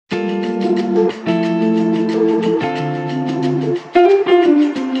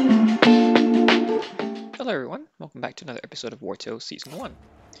welcome back to another episode of Wartales Season 1.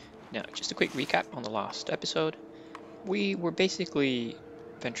 Now, just a quick recap on the last episode. We were basically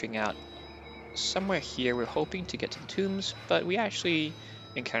venturing out somewhere here. We're hoping to get to the tombs, but we actually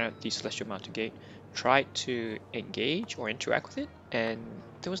encountered the Celestial Mountain Gate, tried to engage or interact with it, and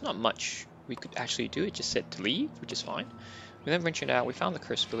there was not much we could actually do. It just said to leave, which is fine. We then ventured out, we found the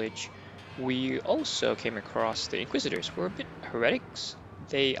Cursed Village. We also came across the Inquisitors. We're a bit heretics.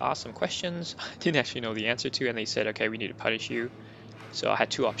 They asked some questions I didn't actually know the answer to, and they said, okay, we need to punish you. So I had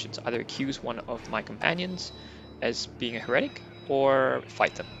two options, either accuse one of my companions as being a heretic, or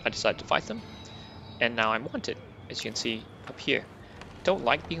fight them. I decided to fight them, and now I'm wanted, as you can see up here. Don't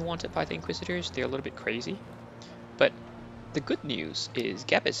like being wanted by the Inquisitors, they're a little bit crazy. But the good news is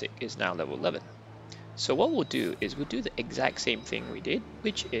Garusa is now level 11. So what we'll do is we'll do the exact same thing we did,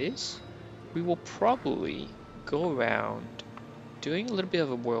 which is we will probably go around doing a little bit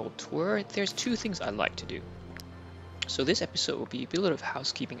of a world tour. There's two things I like to do. So this episode will be a little of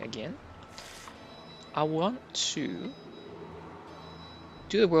housekeeping again. I want to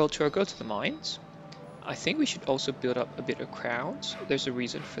do the world tour, go to the mines. I think we should also build up a bit of crowns. There's a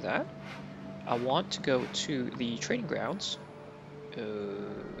reason for that. I want to go to the training grounds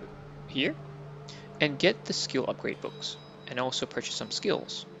here and get the skill upgrade books and also purchase some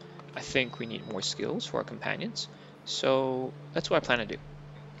skills. I think we need more skills for our companions. So that's what I plan to do.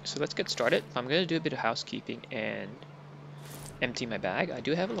 So let's get started. I'm going to do a bit of housekeeping and empty my bag. I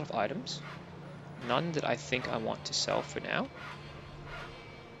do have a lot of items. None that I think I want to sell for now.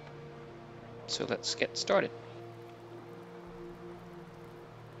 So let's get started.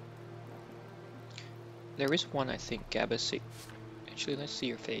 There is one, I think, Garusa. Actually, let's see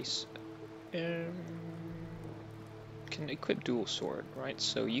your face. Can equip dual sword, right?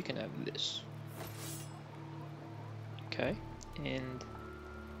 So you can have this. Okay, and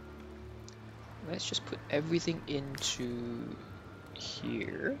let's just put everything into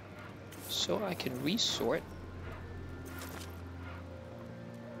here so I can resort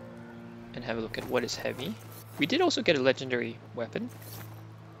and have a look at what is heavy. We did also get a legendary weapon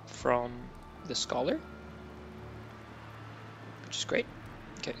from the scholar, which is great.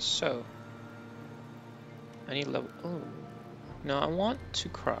 Okay, so I need level. Oh, no, I want to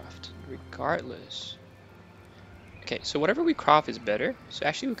craft regardless. Okay, so whatever we craft is better. So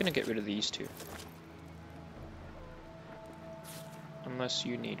actually we're going to get rid of these two. Unless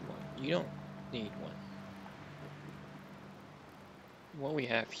you need one. You don't need one. What we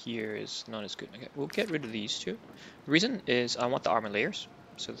have here is not as good. Okay, we'll get rid of these two. The reason is I want the armor layers.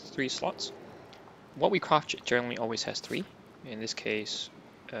 So 3 slots. What we craft generally always has 3. In this case,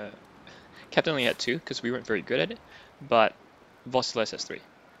 Captain only had 2 because we weren't very good at it. But Wartales has 3.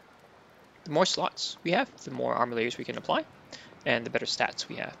 The more slots we have, the more armor layers we can apply, and the better stats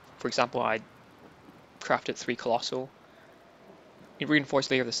we have. For example, I crafted 3 colossal reinforced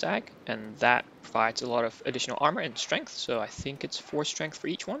layer of the stag, and that provides a lot of additional armor and strength, so I think it's 4 strength for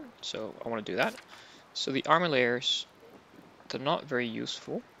each one, so I want to do that. So the armor layers, they're not very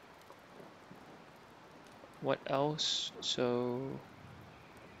useful. What else? So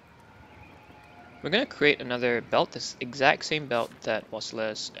we're going to create another belt, this exact same belt that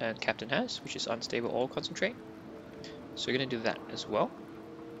Wartales and Captain has, which is unstable oil concentrate. So we're going to do that as well.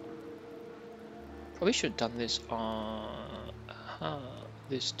 Probably should have done this on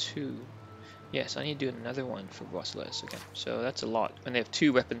this too. Yes, I need to do another one for Wartales. Okay, so that's a lot. And they have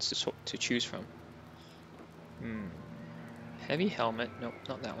 2 weapons to choose from. Heavy helmet. Nope,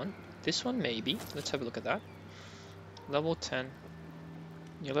 not that one. This one maybe. Let's have a look at that. Level 10.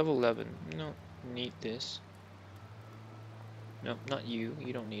 You're level 11. No. Need this. No, not you.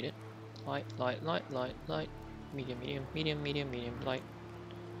 You don't need it. Light, light, light, light, light. Medium, medium, medium, medium, medium, light.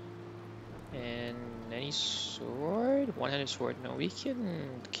 And any sword? One-handed sword. No, we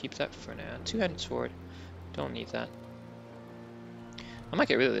can keep that for now. Two-handed sword. Don't need that. I might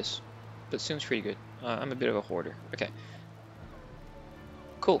get rid of this, but it seems pretty good. I'm a bit of a hoarder. Okay.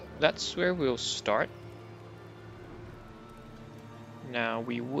 Cool. That's where we'll start. Now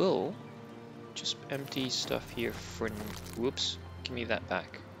we will just empty stuff here for... Whoops. Give me that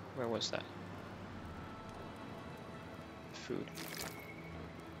back. Where was that? Food.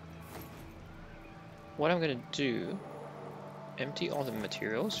 What I'm going to do... Empty all the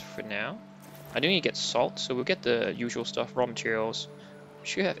materials for now. I do need to get salt, so we'll get the usual stuff. Raw materials. We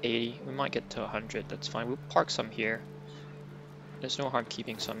should have 80. We might get to 100. That's fine. We'll park some here. There's no harm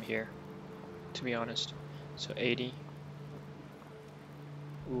keeping some here, to be honest. So 80.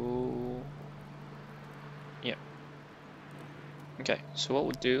 Ooh. Yeah. Okay, so what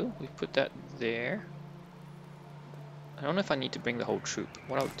we'll do, we put that there. I don't know if I need to bring the whole troop.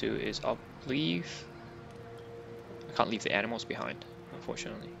 What I'll do is I'll leave I can't leave the animals behind,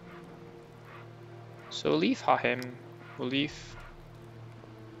 unfortunately. So we'll leave Marheim. We'll leave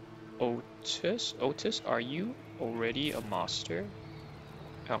Otis. Otis, are you already a master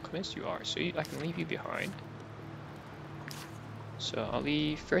alchemist? You are. So I can leave you behind. So I'll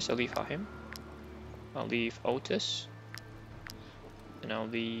leave Marheim. I'll leave Otis. And I'll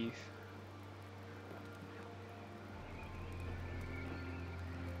leave...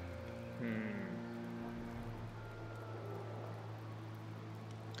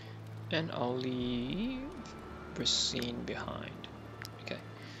 And I'll leave Bracine behind. Okay.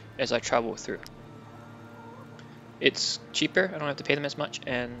 As I travel through. It's cheaper, I don't have to pay them as much,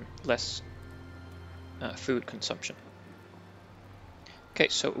 and less food consumption. Okay,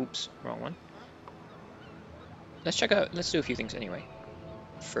 so oops, wrong one. Let's check out, let's do a few things anyway.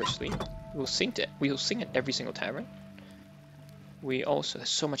 Firstly, we'll sing at every single tavern. We also, there's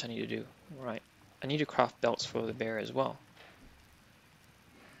so much I need to do. Right, I need to craft belts for the bear as well.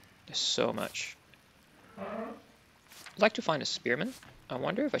 There's so much. I'd like to find a spearman. I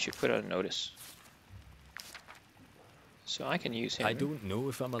wonder if I should put out a notice. So I can use him. I don't know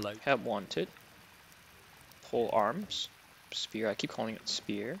if I'm allowed. Help wanted. Pole arms. Spear, I keep calling it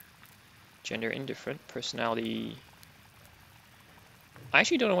spear. Gender indifferent. Personality. I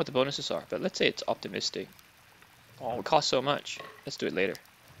actually don't know what the bonuses are, but let's say it's optimistic. Oh, it costs so much. Let's do it later.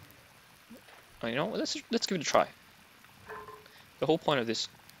 Oh, you know what? Let's give it a try. The whole point of this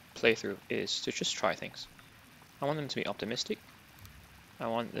playthrough is to just try things. I want them to be optimistic. I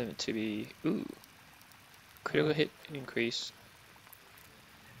want them to be critical hit increase.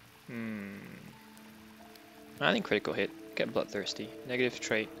 I think critical hit. Get bloodthirsty. Negative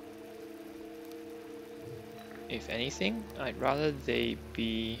trait. If anything, I'd rather they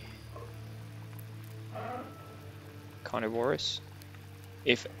be carnivorous.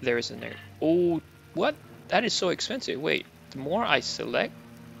 If there is a negative. Oh, what? That is so expensive. Wait, the more I select,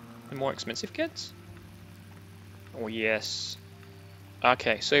 the more expensive it gets? Oh yes.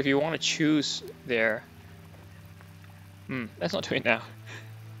 Okay, so if you want to choose there, let's not do it now.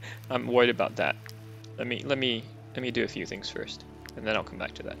 I'm worried about that. Let me do a few things first, and then I'll come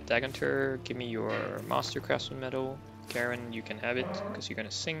back to that. Daganter, give me your Master Craftsman medal. Garen, you can have it because you're gonna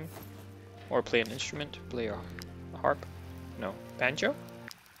sing or play an instrument. Play a harp. No, banjo.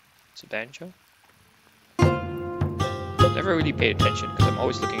 It's a banjo. Never really paid attention because I'm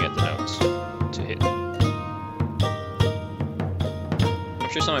always looking at the notes to hit. I'm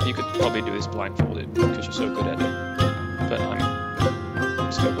sure some of you could probably do this blindfolded because you're so good at it, but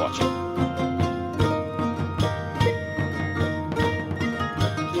I'm still watching.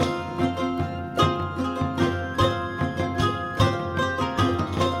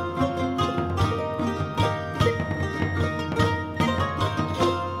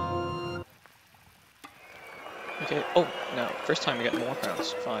 Okay, oh, now, first time we get more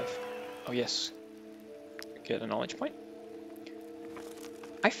crowns, 5. Oh yes, get a knowledge point.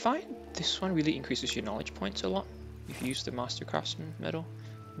 I find this one really increases your knowledge points a lot if you use the Master Craftsman medal.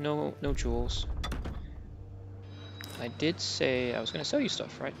 No jewels. I did say I was going to sell you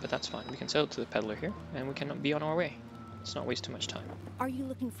stuff, right? But that's fine. We can sell it to the peddler here, and we can be on our way. Let's not waste too much time. Are you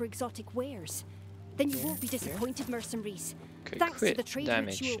looking for exotic wares? Then you won't be disappointed, mercenaries. Okay, Thanks crit to the trade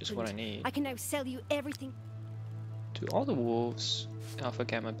damage you is what I need. I can now sell you everything. Do all the wolves, alpha,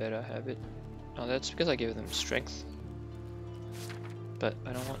 gamma, beta, have it? Oh, that's because I gave them strength. But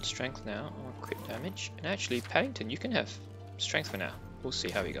I don't want strength now, I want crit damage. And actually, Paddington, you can have strength for now. We'll see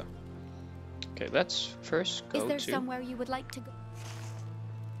how we go. Okay, let's first go to... Is there somewhere you would like to go?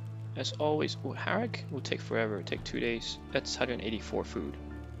 As always, Harrog will take forever, it'll take 2 days. That's 184 food.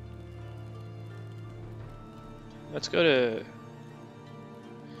 Let's go to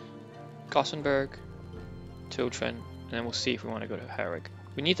Gothenburg, Tiltren, and then we'll see if we want to go to Harrog.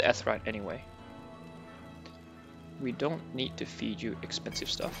 We need the Etherite anyway. We don't need to feed you expensive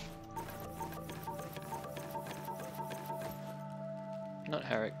stuff. Not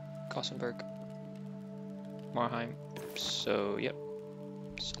Harrog, Gothenburg, Marheim. So, yep,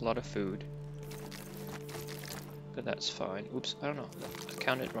 it's a lot of food. But that's fine. Oops, I don't know, I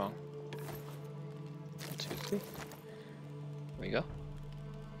counted wrong. 1, 2, 3. There we go.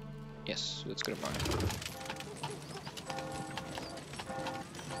 Yes, let's go to Marheim.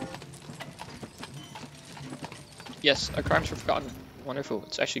 Yes, our crimes were forgotten. Wonderful.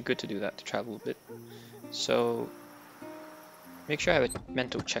 It's actually good to do that, to travel a bit. So, make sure I have a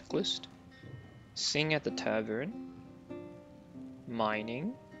mental checklist. Sing at the tavern.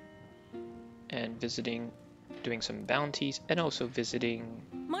 Mining. And visiting, doing some bounties, and also visiting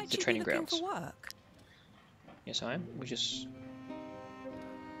the training grounds. For work? Yes, I am. We just...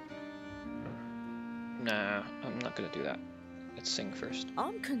 Nah, I'm not gonna do that. Let's sing first.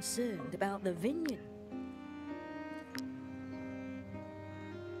 I'm concerned about the vineyard.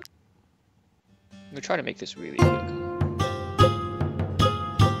 We'll try to make this really quick.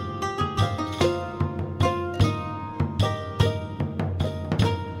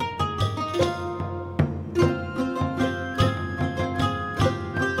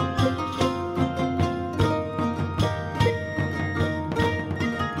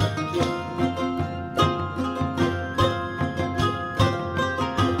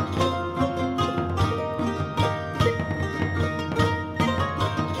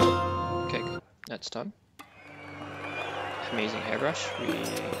 That's done. Amazing hairbrush. We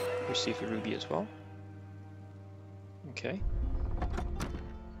received a ruby as well. Okay.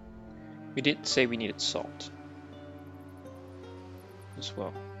 We did say we needed salt as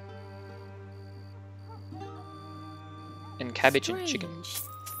well. And cabbage and chicken.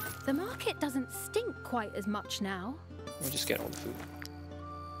 The market doesn't stink quite as much now. We'll just get all the food.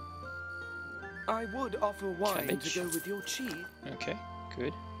 I would offer wine Cabbage. to go with your cheese. Okay,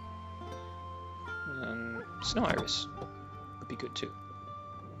 good. Snow iris would be good too.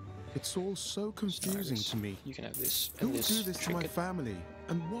 It's all so confusing to me. You can have this Who and would this do this to my trinket. family,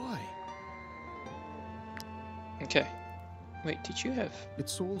 and why? Okay. Wait, did you have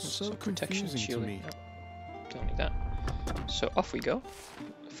It's all so some protection confusing to shielding? me. Nope, don't need that. So off we go.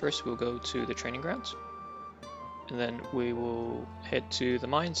 First we'll go to the training grounds. And then we will head to the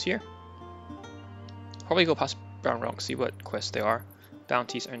mines here. Probably go past Brownrock, see what quests there are.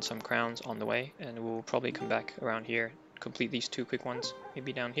 Bounties, earn some crowns on the way, and we'll probably come back around here, complete these two quick ones,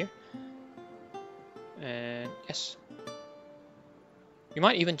 maybe down here. And yes. You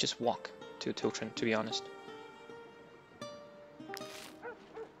might even just walk to Tiltron, to be honest.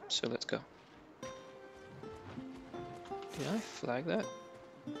 So let's go. Did I flag that?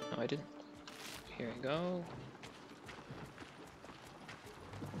 No, I didn't. Here we go.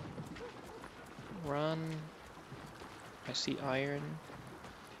 Run. I see iron,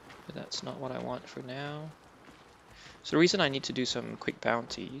 but that's not what I want for now. So the reason I need to do some quick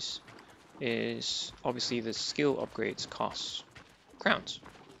bounties is obviously the skill upgrades cost crowns.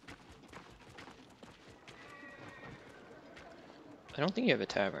 I don't think you have a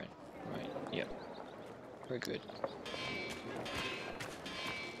tavern, right? Yep. We're good.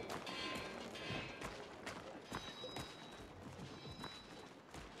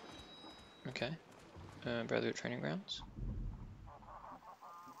 Okay. Brotherhood Training Grounds.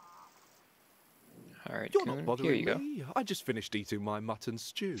 Alright, You're Coon, not bothering here you go. me. I just finished eating my mutton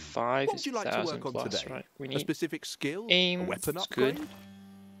stew. 5 What is would you like to 1,000 work on plus, today? right? We A need specific skill? aim, A weapon it's upgrade? good.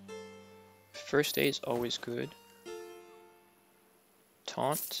 First aid is always good.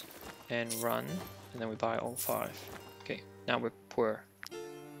 Taunt and run, and then we buy all 5. Okay, now we're poor.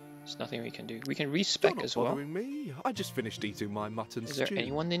 There's nothing we can do. We can You're respec not as well. bothering me. I just finished eating my mutton Is stew. there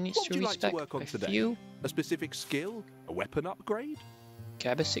anyone that needs What to would you like to respec? work on A today? few. A specific skill? A weapon upgrade?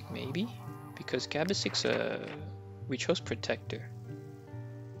 Gabasic maybe? Because Gabasic's we chose Protector.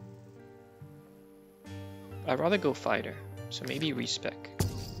 I'd rather go Fighter, so maybe respec.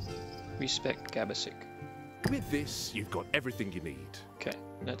 Respec Gabasic. With this, you've got everything you need. Okay,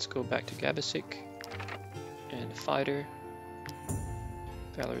 let's go back to Gabasic and Fighter.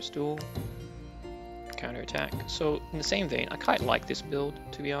 Valor's Duel. Counterattack. So in the same vein, I quite like this build,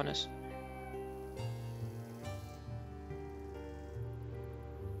 to be honest.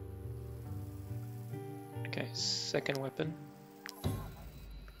 Okay, second weapon.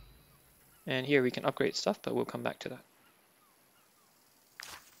 And here we can upgrade stuff, but we'll come back to that.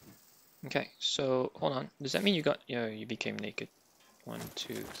 Okay, so hold on. Does that mean you got, you became naked? 1,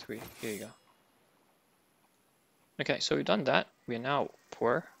 2, 3. Here you go. Okay, so we've done that. We are now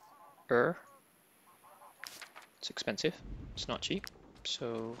poor. It's expensive. It's not cheap.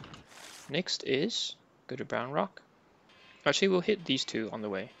 So next is go to Brownrock. Actually, we'll hit these two on the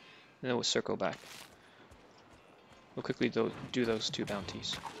way, and then we'll circle back. We'll quickly do those 2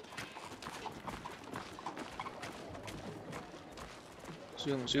 bounties.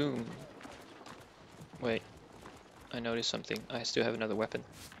 Zoom, zoom. Wait, I noticed something. I still have another weapon.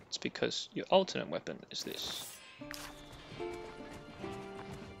 It's because your alternate weapon is this.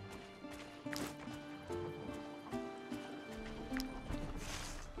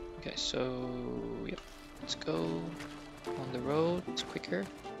 Okay, so yep, let's go on the road. It's quicker.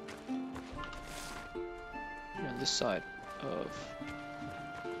 On this side of.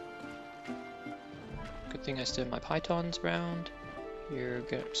 Good thing I still have my pythons around. Here,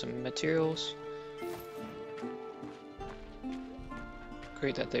 get some materials.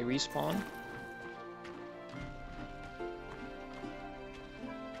 Great that they respawn.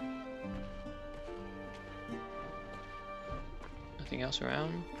 anything else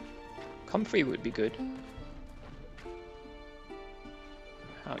around? Comfrey would be good.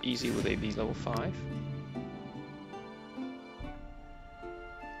 How easy will they be level 5?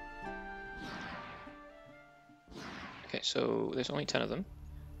 Okay, so there's only 10 of them.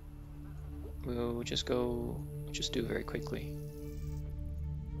 We'll just do very quickly.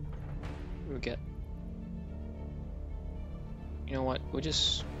 We'll get... You know what, we'll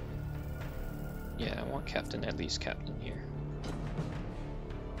just... Yeah, I want captain, at least captain here.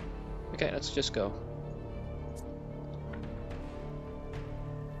 Okay, let's just go.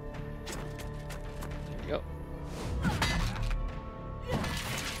 There we go.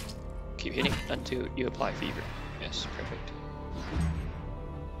 Keep hitting until you apply fever. Yes, perfect.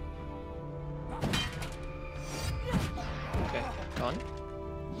 Okay, gone.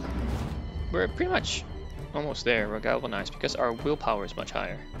 We're pretty much almost there. We're galvanized because our willpower is much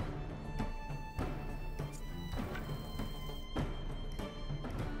higher.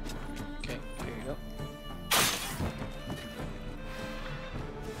 Okay, here you go.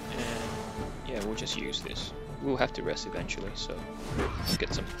 And yeah, we'll just use this. We'll have to rest eventually, so let's get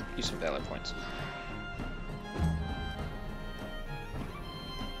use some valor points.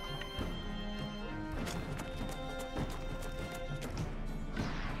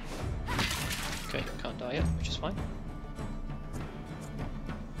 Okay, can't die yet, which is fine.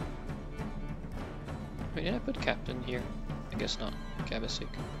 Wait, did I put captain here? I guess not. Gabasic.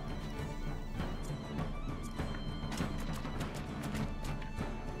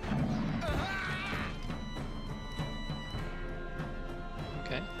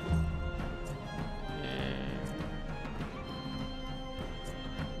 Okay. And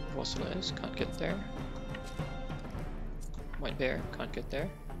Wartales can't get there. White Bear can't get there.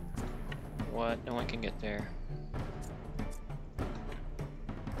 What? No one can get there.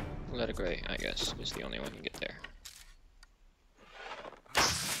 Letter Grey, I guess, is the only one who can get there.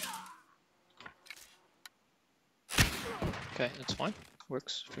 Okay, that's fine.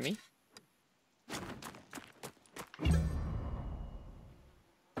 Works for me.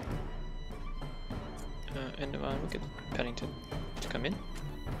 And we'll get Pennington to come in.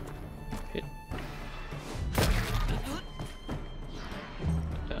 Hit.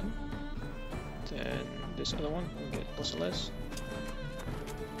 Done. Then this other one will get also less.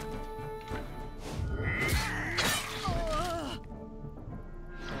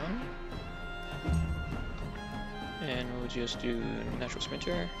 Done. And we'll just do natural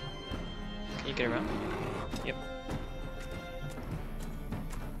sprinter. Can you get around? Yep.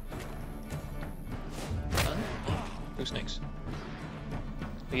 Done. Who's next?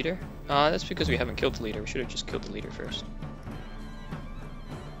 Leader? That's because we haven't killed the leader. We should have just killed the leader first.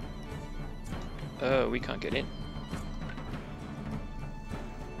 Oh, we can't get in.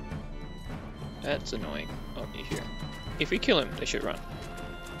 That's annoying. Oh, you're here. If we kill him, they should run.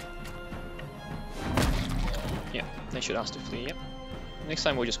 Yeah, they should ask to flee, yep. Next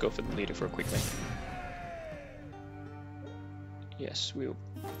time we'll just go for the leader for a quick win. Yes, we'll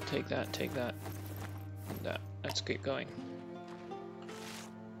take that, and that. Let's keep going.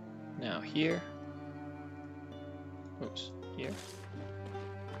 Now here. Oops, here.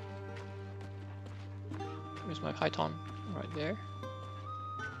 Where's my python? Right there.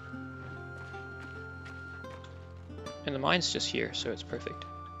 And the mine's just here, so it's perfect.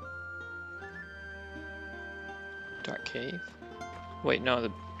 Dark cave. Wait, no,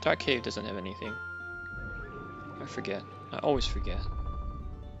 the dark cave doesn't have anything. I forget. I always forget.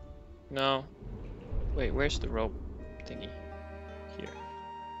 No. Wait, where's the rope thingy? Here.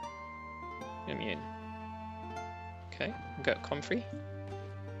 Let me in. Okay, we got comfrey.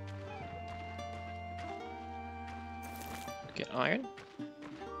 Get iron.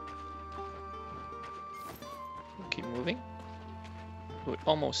 We'll keep moving. We'll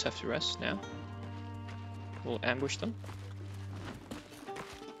almost have to rest now. We'll ambush them.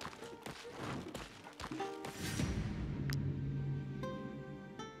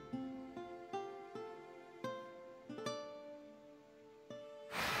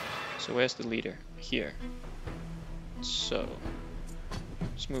 So where's the leader? Here. So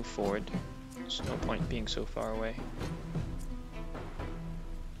let's move forward. There's no point being so far away.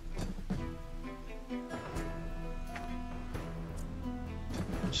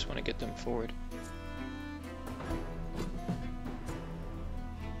 Just want to get them forward.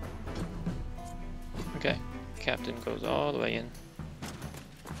 Okay, captain goes all the way in.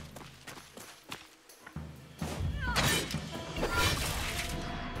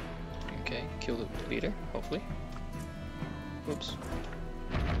 Okay, kill the leader, hopefully. Oops.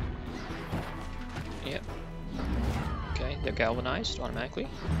 Yep. Okay, they're galvanized automatically.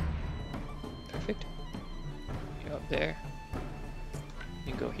 Perfect. You're up there.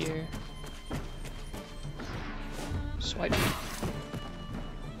 go here. Swipe.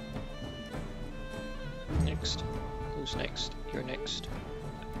 Next. Who's next? You're next.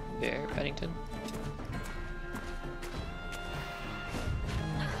 There, Paddington.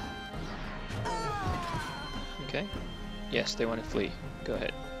 Okay. Yes, they want to flee. Go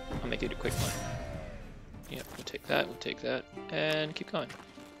ahead. I'll make it a quick one. Yep, we'll take that, and keep going.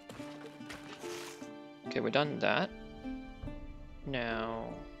 Okay, we're done that. Now...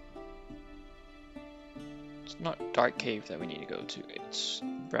 It's not Dark Cave that we need to go to, it's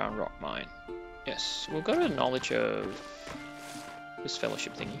Brownrock Mine. Yes, we'll go to the knowledge of this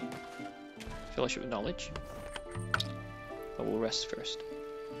fellowship thingy. Fellowship of Knowledge. But we'll rest first.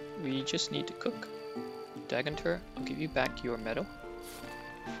 We just need to cook. Dagantur, I'll give you back your medal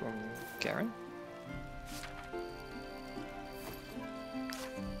from Garen.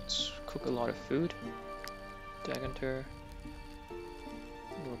 Let's cook a lot of food. Dagantur.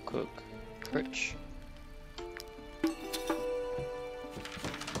 We'll cook perch.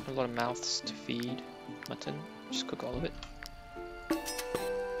 A lot of mouths to feed. Mutton. Just cook all of it.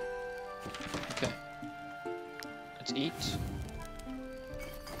 Okay. Let's eat.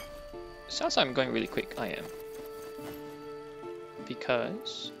 Sounds like I'm going really quick. I am.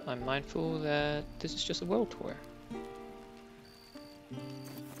 Because I'm mindful that this is just a world tour.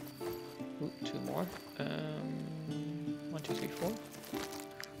 Ooh, 2 more. 1, 2, 3, 4.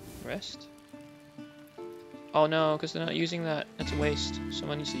 Rest. Oh no, because they're not using that. That's a waste.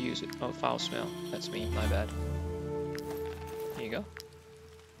 Someone needs to use it. Oh, foul smell. That's me. My bad. Here you go.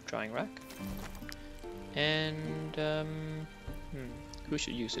 Drying rack. And, who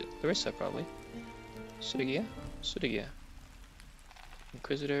should use it? Larissa, probably. Sudigia? Sudigia.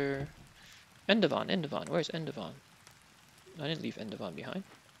 Inquisitor. Endovan. Endovan. Where's Endovan? I didn't leave Endovan behind.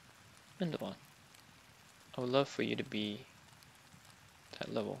 Endovan. I would love for you to be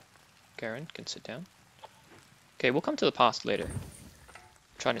that level. Garen can sit down. Okay, we'll come to the past later.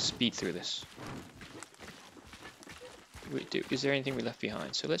 I'm trying to speed through this. Is there anything we left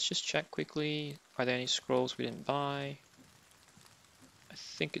behind? So let's just check quickly. Are there any scrolls we didn't buy? I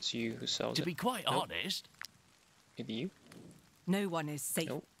think it's you who sells it. To be quite honest. Maybe you? No one is safe.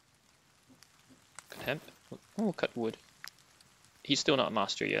 Nope. Cut hemp. Oh, we'll cut wood. He's still not a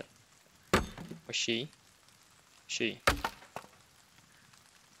master yet. Or she. She.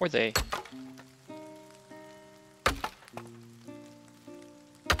 Or they.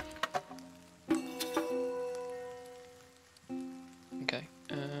 Okay.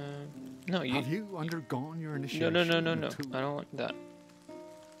 No, you... Have you undergone your initiation? No. I don't want that.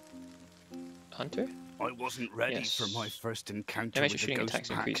 Hunter? I wasn't ready Yes. for my first encounter Damage with the shooting ghost attacks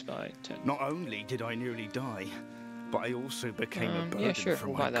pack. increased by 10. Not only did I nearly die, but I also became a burden yeah, sure. for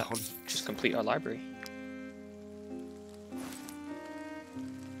We'll my buy that. colleagues. Just complete our library.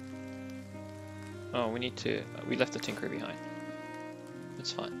 Oh, we need to... we left the Tinker behind.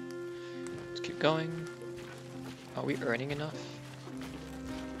 That's fine. Let's keep going. Are we earning enough?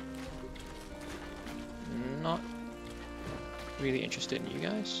 Not really interested in you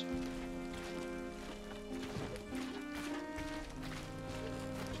guys.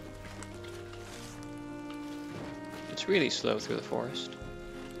 It's really slow through the forest.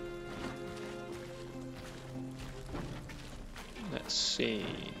 Let's see.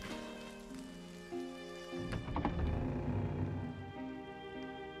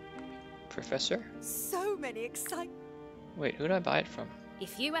 Professor? So many exciting. Wait, who did I buy it from?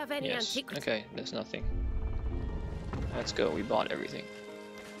 If you have any Yes. antiquity. Okay, there's nothing. Let's go. We bought everything.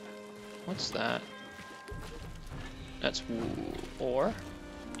 What's that? That's wool. Ore?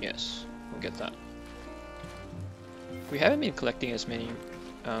 Yes, we'll get that. We haven't been collecting as many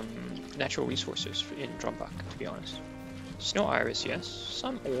natural resources in Drombach, to be honest. Snow iris, yes.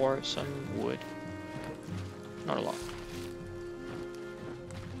 Some ore, some wood. Not a lot.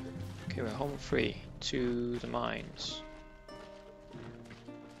 Okay, we're home free to the mines.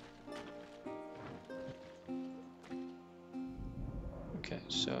 Okay,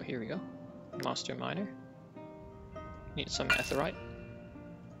 so here we go. Master miner. Need some etherite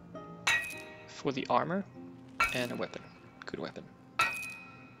for the armor and a weapon. Good weapon.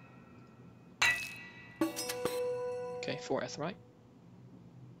 Okay, 4 etherite.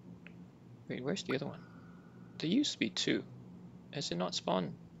 Wait, where's the other one? There used to be 2. Has it not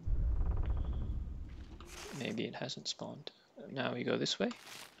spawned? Maybe it hasn't spawned. Now we go this way.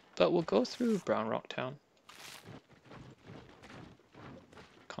 But we'll go through Brownrock town.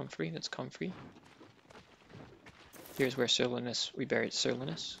 Comfrey, that's Comfrey. Here's where we buried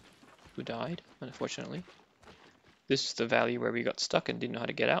Sirlinus, who died, unfortunately. This is the valley where we got stuck and didn't know how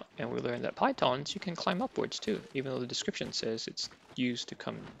to get out, and we learned that pythons, you can climb upwards too, even though the description says it's used to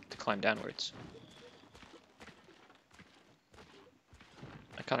climb downwards.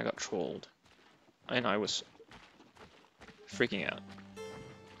 I kind of got trolled, and I was freaking out.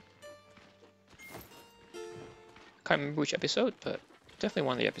 Can't remember which episode, but definitely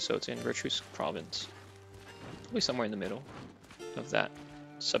one of the episodes in Virtue's Province. Probably somewhere in the middle of that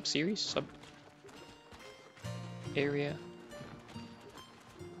sub-series, sub-area.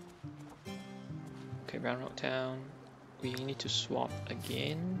 Okay, Brownrock Town. We need to swap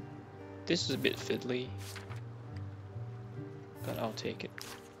again. This is a bit fiddly, but I'll take it.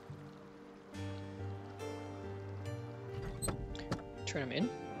 Turn them in.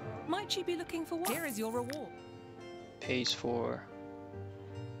 Might you be looking for what? Here is your reward. Pays for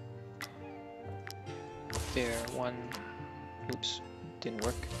their one. Oops, didn't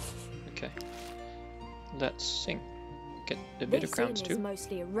work. Okay, let's sing. Get a bit of crowns too. This inn is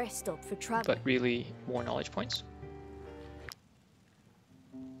mostly a rest stop for travel. But really more knowledge points.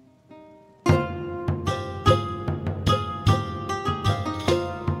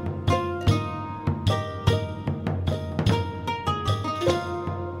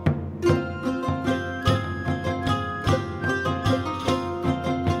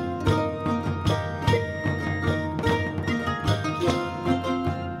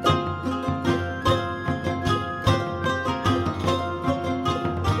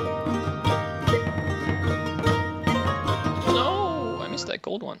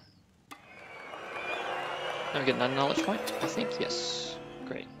 Gold one. Now we get another knowledge point, I think. Yes.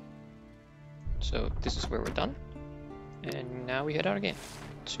 Great. So this is where we're done. And now we head out again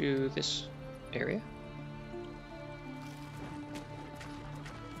to this area.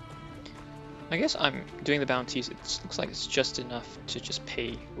 I guess I'm doing the bounties. It looks like it's just enough to just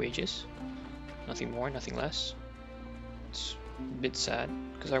pay wages. Nothing more, nothing less. It's a bit sad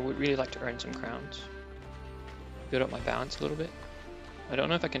because I would really like to earn some crowns. Build up my balance a little bit. I don't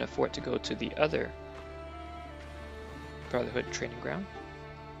know if I can afford to go to the other Brotherhood training ground.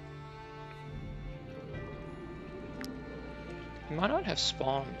 It might not have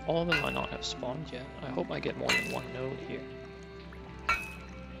spawned, all of them might not have spawned yet. I hope I get more than one node here.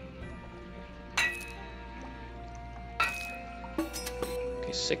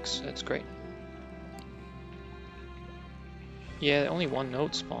 Okay, 6, that's great. Yeah, only one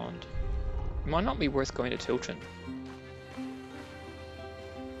node spawned. It might not be worth going to Tiltron.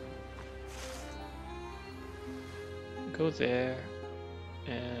 Go there,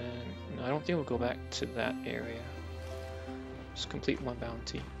 and I don't think we'll go back to that area. Just complete one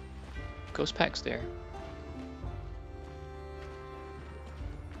bounty. Ghost Pack's there.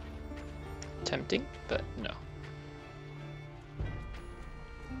 Tempting, but no.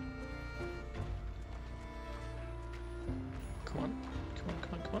 Come on, come on,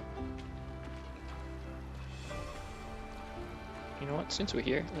 come on, come on. You know what, since we're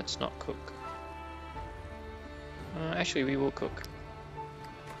here, let's not cook. Actually, we will cook.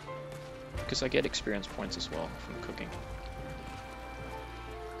 Because I get experience points as well from cooking.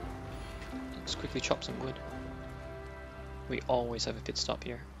 Let's quickly chop some wood. We always have a pit stop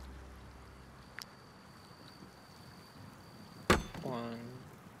here. 1,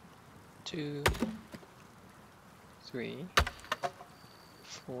 2, 3,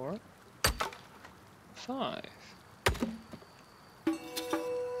 4, 5.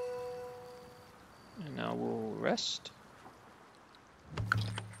 And now we'll rest.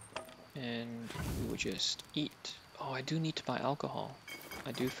 And we will just eat. Oh, I do need to buy alcohol.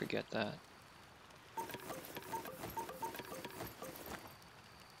 I do forget that.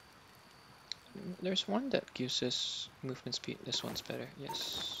 There's one that gives us movement speed. This one's better.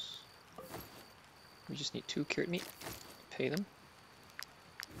 Yes. We just need 2 cured meat. Pay them.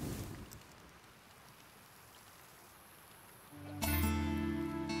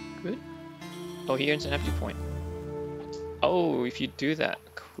 Good. Oh, he earns an empty point. Oh, if you do that,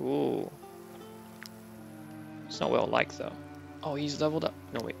 cool. It's not well liked though. Oh, he's leveled up.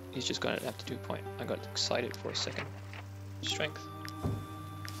 No wait, he's just got an aptitude point. I got excited for a second. Strength.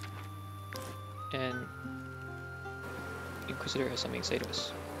 And Inquisitor has something to say to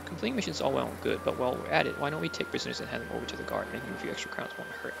us. Completing missions all well and good, but while we're at it, why don't we take prisoners and hand them over to the guard? Making a few extra crowns won't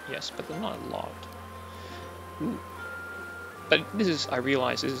hurt. Yes, but they're not a lot. Ooh. But this is, I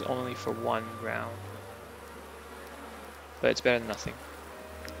realize this is only for 1 round. But it's better than nothing.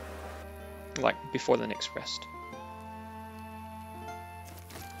 Like, before the next rest.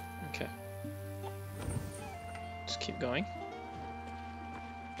 Okay. Just keep going.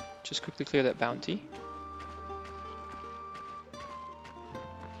 Just quickly clear that bounty.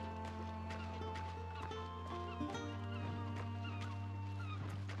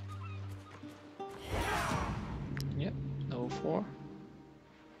 4.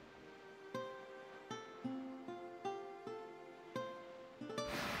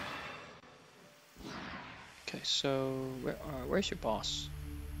 Okay, so where's your boss?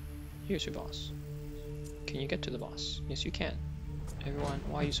 Here's your boss. Can you get to the boss? Yes, you can. Everyone,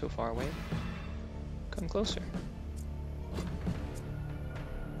 why are you so far away? Come closer.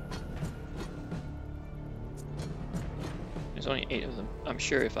 There's only 8 of them. I'm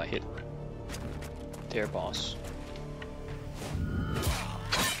sure if I hit their boss,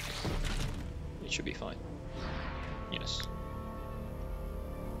 it should be fine. Yes.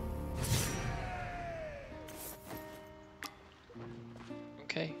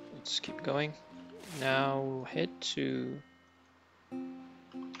 Okay, let's keep going. Now we'll head to...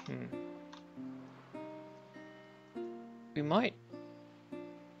 We might...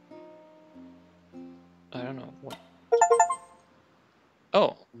 I don't know what...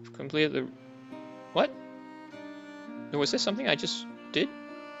 Oh, completed the... What? Was this something I just did?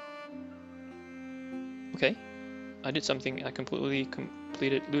 Okay. I did something, I completely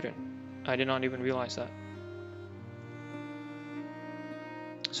completed Luton. I did not even realize that.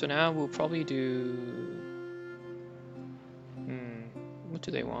 So now we'll probably do... what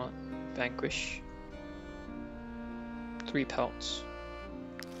do they want? Vanquish. 3 pelts.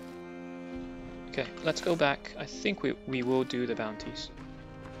 Okay, let's go back. I think we will do the bounties.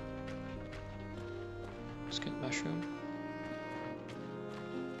 Let's get mushroom.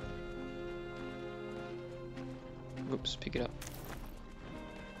 Oops, pick it up.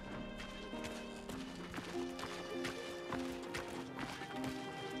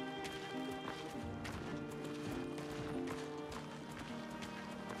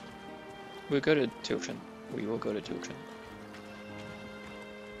 We'll go to Tiltron. We will go to Tiltron.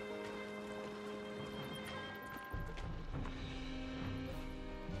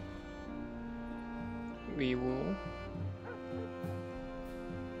 We will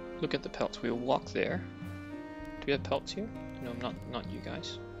look at the pelts. We'll walk there. Do we have pelts here? No, not you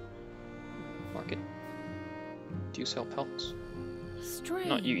guys. Market. Do you sell pelts? Strange.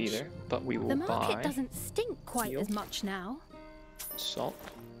 Not you either, but we will The market buy doesn't stink quite steel, as much now. salt,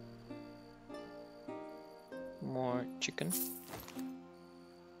 more chicken.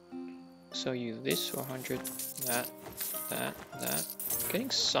 Sell you this for 100, that. Getting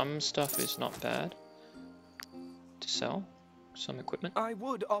some stuff is not bad to sell. Some equipment. I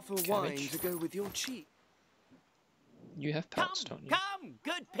would offer Cabbage. wine to go with your cheek. You have pelts, don't you? Come,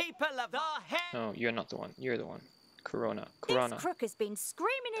 good people of the head. No, you're not the one. You're the one. Corona. This crook has been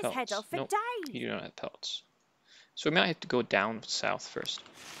screaming his head off for Nope, days. you do not have pelts. So we might have to go down south first.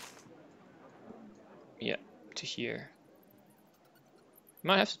 Yeah, to here.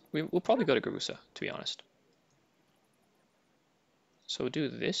 Might have. We'll probably go to Garusa, to be honest. So we'll do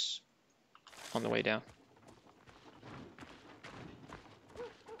this on the way down.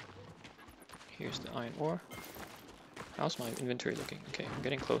 Here's the iron ore. How's my inventory looking? Okay, I'm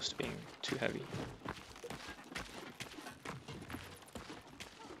getting close to being too heavy.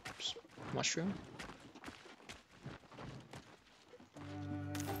 Oops. Mushroom.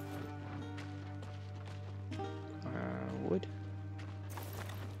 Wood.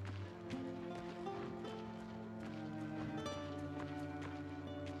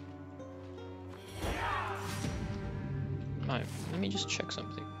 Alright, let me just check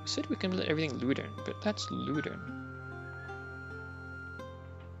something. I said we can let everything Ludern, but that's Ludern.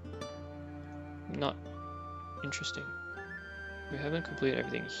 Not interesting. We haven't completed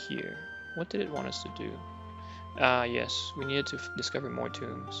everything here. What did it want us to do? Yes, we needed to discover more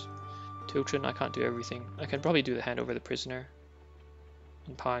tombs. Tiltron, I can't do everything. I can probably do the hand over the prisoner.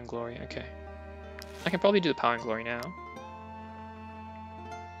 And power and glory, okay. I can probably do the power and glory now.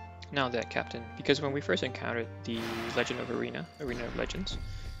 Now that, Captain, because when we first encountered the Legend of Arena of Legends,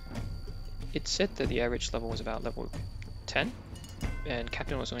 it said that the average level was about level 10, and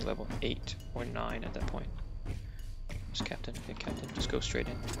Captain was only level 8 or 9 at that point. Just Captain, okay, Captain, just go straight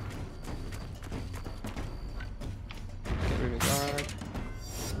in. Get rid of guard.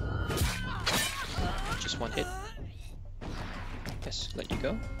 Just one hit. Yes, let you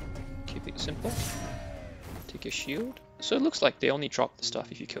go. Keep it simple. Take your shield. So it looks like they only drop the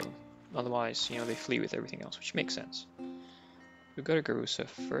stuff if you kill them. Otherwise, you know, they flee with everything else, which makes sense. We'll go to Garusa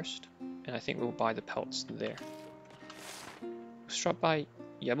first, and I think we'll buy the pelts there. We'll stop by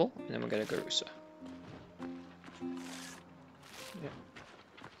Yeble, and then we'll go to Garusa. Yeah.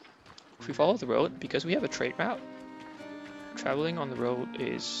 If we follow the road, because we have a trade route, traveling on the road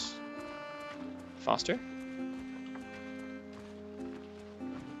is faster.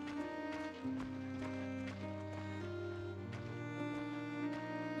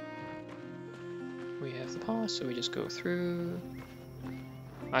 We have the pass, so we just go through.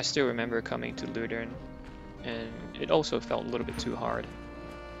 I still remember coming to Ludern, and it also felt a little bit too hard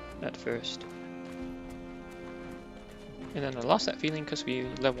at first. And then I lost that feeling because we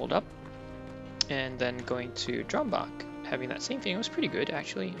leveled up, and then going to Drombach, having that same thing. It was pretty good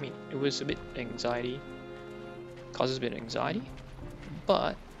actually. I mean, it was a bit anxiety, causes a bit of anxiety,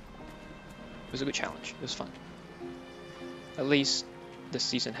 but it was a good challenge. It was fun. At least the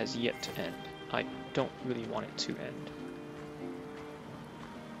season has yet to end. I don't really want it to end.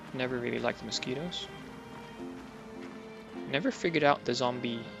 Never really liked the mosquitoes. Never figured out the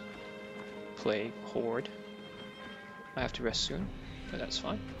zombie plague horde. I have to rest soon, but that's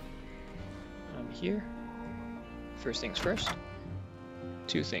fine. I'm here. First things first.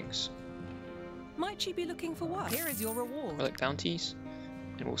 Two things. Might you be looking for what? Here is your reward. I like bounties,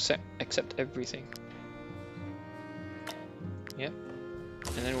 and we'll accept everything. Yep.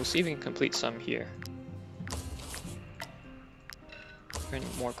 And then we'll see if we can complete some here. Earn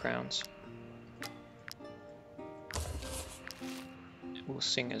more crowns. We'll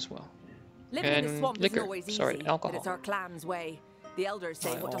sing as well. Living in the And swamp liquor. is always Sorry, easy, alcohol. but it's our clan's way. The elders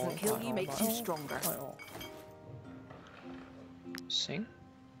say what doesn't kill you makes you stronger. Sing.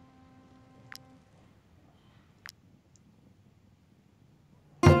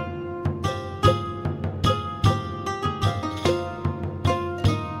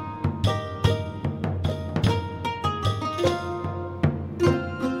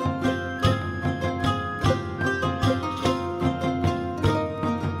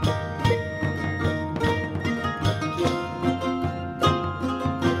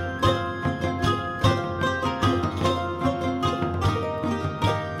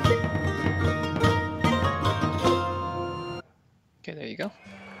 Okay, there you go.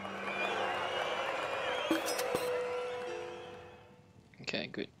 Okay,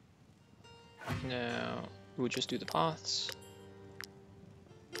 good. Now we'll just do the paths.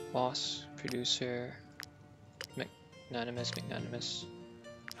 Boss, producer, magnanimous.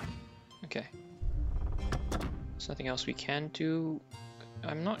 Okay. There's nothing else we can do.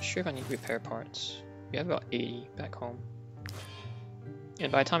 I'm not sure if I need repair parts. We have about 80 back home.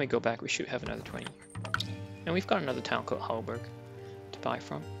 And by the time we go back, we should have another 20. And we've got another town called Hallberg to buy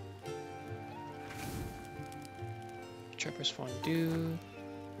from. Trapper's Fondue.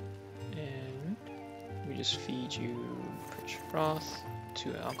 And we just feed you Perch Broth,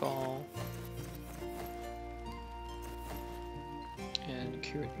 2 alcohol, and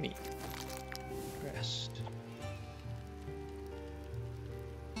cured meat. Rest.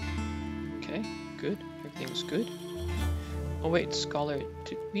 Okay, good. Everything's good. Oh wait, Scholar,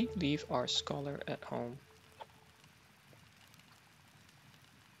 did we leave our Scholar at home?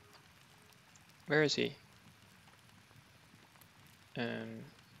 Where is he?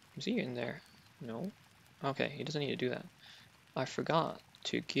 Is he in there? No? Okay, he doesn't need to do that. I forgot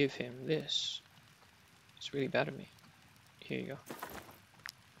to give him this. It's really bad of me. Here you go.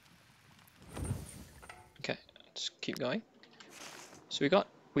 Okay, let's keep going. So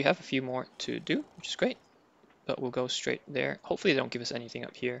we have a few more to do, which is great. But we'll go straight there. Hopefully they don't give us anything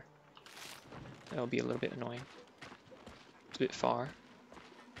up here. That'll be a little bit annoying. It's a bit far.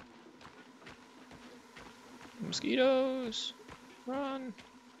 Mosquitoes! Run!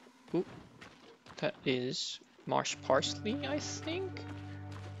 Oop. That is marsh parsley, I think?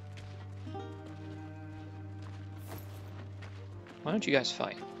 Why don't you guys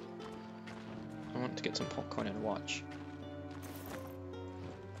fight? I want to get some popcorn and watch.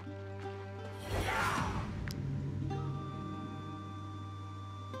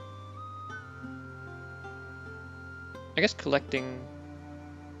 I guess collecting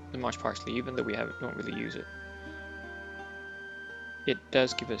the marsh parsley, even though we don't really use it, it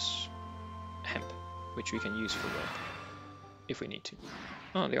does give us hemp, which we can use for rope if we need to.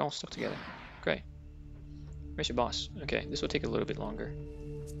 Oh, they're all stuck together. Great. Where's your boss? Okay, this will take a little bit longer,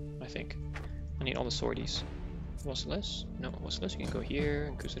 I think. I need all the swordies. What's this? No, what's this? You can go here.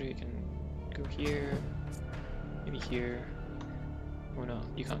 Inquisitor, you can go here. Maybe here. Oh no,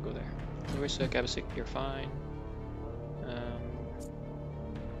 you can't go there. Where's Gabasic? You're fine.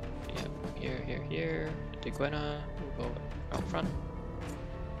 Yeah, here. Deguena, we'll go out front.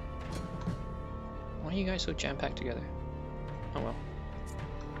 Why are you guys so jam-packed together? Oh well.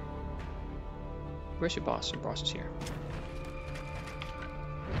 Where's your boss? Your boss is here.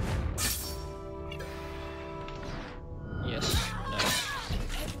 Yes, nice.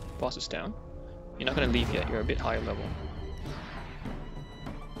 Boss is down. You're not gonna leave yet, you're a bit higher level.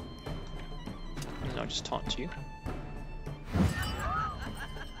 And then I'll just taunt you.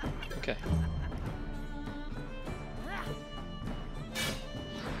 Okay.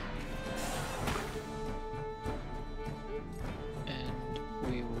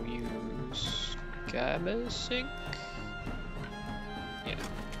 sink. Yeah.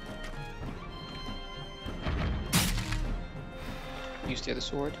 Use the other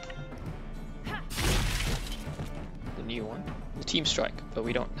sword. The new one. The team strike, but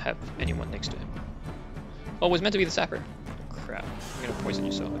we don't have anyone next to him. Oh, it was meant to be the sapper. Crap. You're gonna poison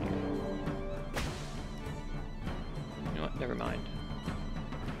yourself anyway. You know what? Never mind.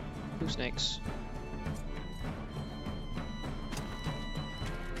 Blue snakes.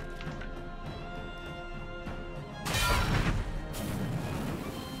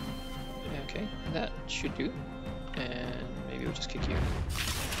 Okay, that should do. And maybe we'll just kick you.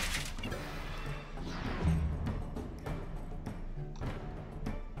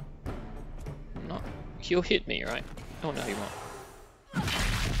 Not. He'll hit me, right? Oh no, he won't.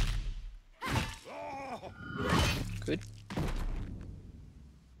 Good.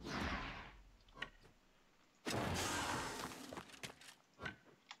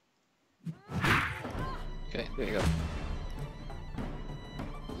 Okay, there you go.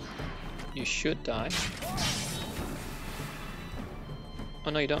 You should die. Oh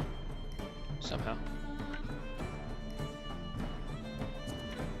no, you don't. Somehow.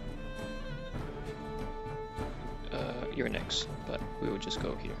 You're next, but we will just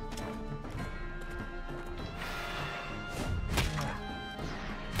go here.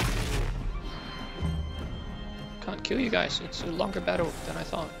 Can't kill you guys. It's a longer battle than I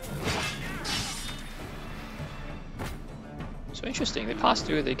thought. So interesting. They pass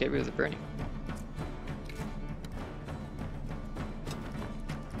through, they get rid of the burning.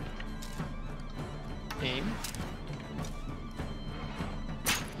 Aim.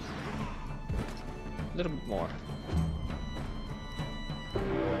 A little bit more.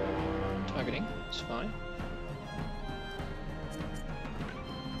 Targeting, it's fine.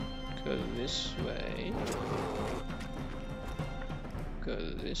 Go this way. Go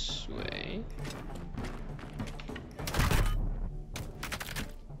this way.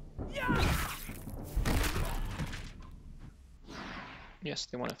 Yes,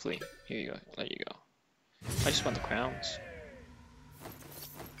 they want to flee. Here you go. There you go. I just want the crowns.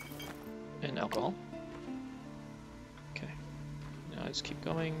 And alcohol. Okay. Now let's keep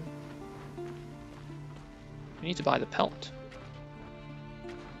going. We need to buy the pelt.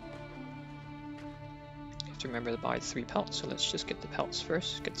 You have to remember to buy 3 pelts, so let's just get the pelts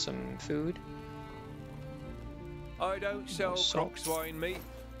first. Get some food. I don't sell salt. crock swine meat.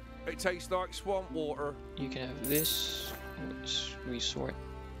 It tastes like swamp water. You can have this. Let's resort.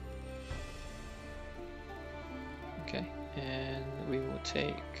 Okay, and we will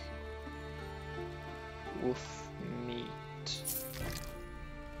take wolf meat.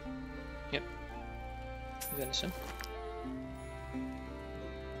 Yep. Venison.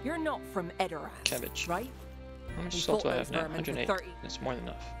 You're not from Edoran, Cabbage. right? How much We salt do I fought have those now? vermin for 108. 30. That's more than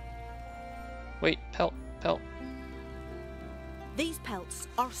enough. Wait, pelt. These pelts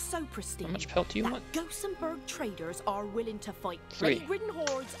are so pristine How much pelt do you that want? Gossenburg traders are willing to fight 3. plague-ridden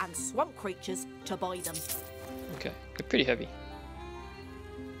hordes and swamp creatures to buy them. Okay, they're pretty heavy.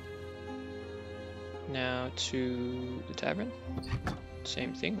 Now to the tavern.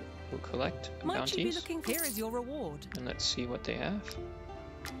 Same thing. We'll collect Might you be bounties. looking? Here is your reward. And let's see what they have.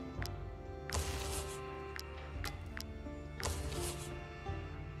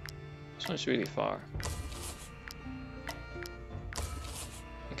 This one's really far.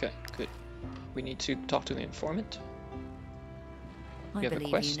 Okay, good. We need to talk to the informant. I We have a believe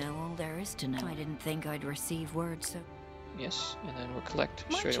quest. you know all there is to know. I didn't think I'd receive word, so... Yes, and then we'll collect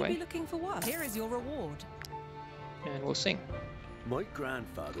Might straight you be away. looking for work? Here is your reward. And we'll sing. My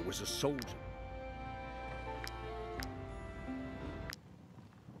grandfather was a soldier.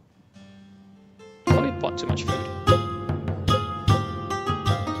 Probably bought too much food.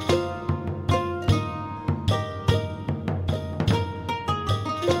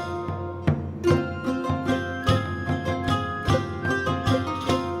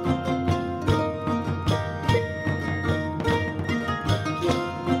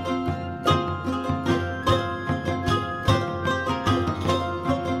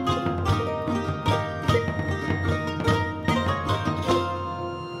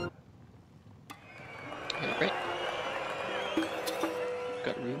 Okay, great.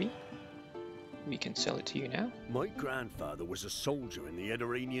 Got Ruby. We can sell it to you now. My grandfather was a soldier in the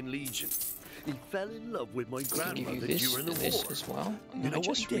Edoranian Legion. He fell in love with my We can give you grandmother this during and the this war. as well. You And know I what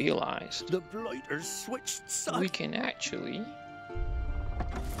just he did? realized The blighters switched sides. we can actually... We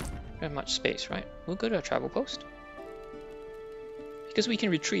have much space, right? We'll go to a travel post. Because we can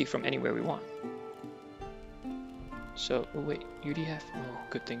retrieve from anywhere we want. So, oh wait, you do have... Oh,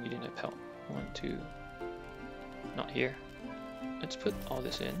 good thing you didn't have pelt. 1, 2... Not here. Let's put all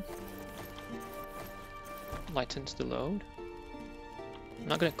this in. lightens the load. I'm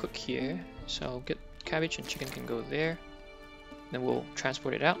not gonna cook here, so I'll get cabbage and chicken can go there. Then we'll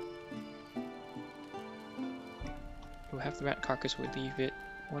transport it out. We'll have the rat carcass, we'll leave it.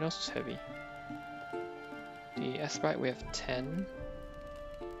 What else is heavy? The etherite, we have 10.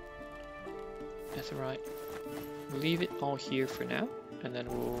 Etherite. We'll leave it all here for now, and then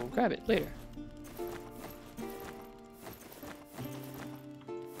we'll grab it later.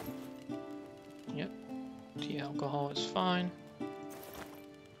 Yep, the alcohol is fine.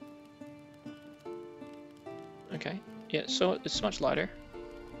 Okay, yeah, so it's much lighter.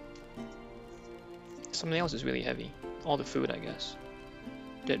 Something else is really heavy. All the food, I guess.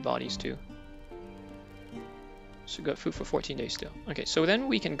 Dead bodies too. So we got food for 14 days still. Okay, so then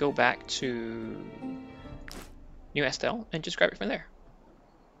we can go back to New Estelle and just grab it from there.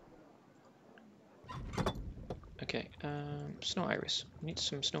 Okay, snow iris. We need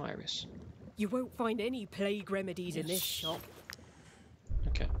some snow iris. You won't find any plague remedies in this shop.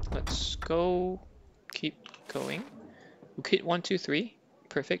 Okay, let's go. Keep going. We'll hit 1, 2, 3.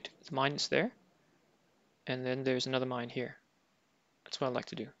 Perfect. The mine is there. And then there's another mine here. That's what I like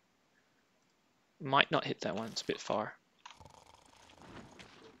to do. Might not hit that one, it's a bit far.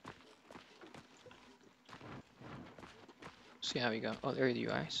 See how we go. Oh, there you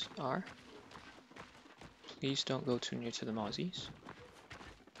guys are. Please don't go too near to the mozzies.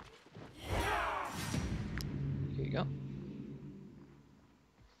 Here you go.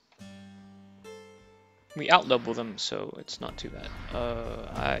 We out-level them, so it's not too bad.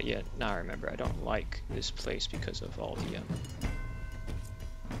 Yeah, now I remember. I don't like this place because of all the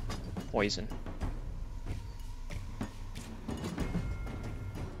poison.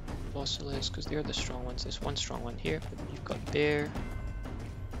 Fossilists, because they're the strong ones. There's one strong one here, but you've got bear.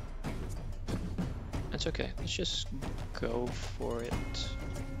 That's okay. Let's just go for it.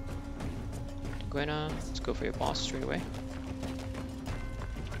 Gwenna, let's go for your boss straight away.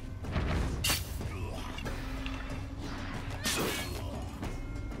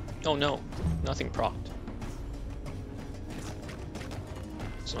 Oh no, nothing procced.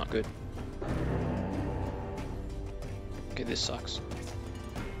 It's not good. Okay, this sucks.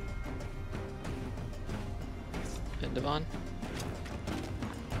 Endeavon,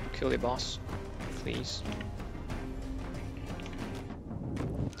 kill your boss, please.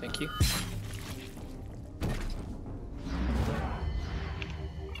 Thank you.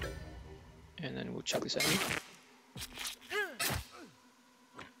 And then we'll chuck this at you.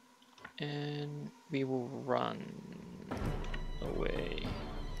 And we will run away.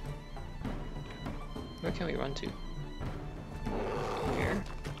 Where can we run to? Here.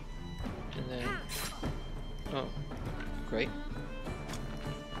 And then... oh, great.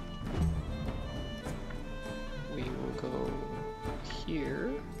 We will go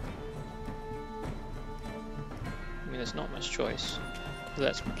here. I mean, there's not much choice.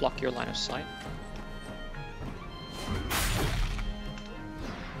 Let's block your line of sight.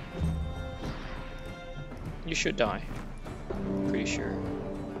 You should die. Pretty sure.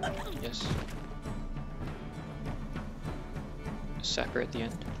 Yes. Sapper at the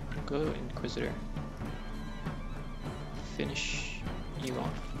end. Go, Inquisitor. Finish you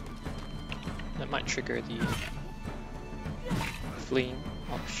off. That might trigger the fleeing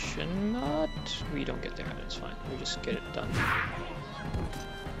option, but we don't get there. That's fine. We just get it done.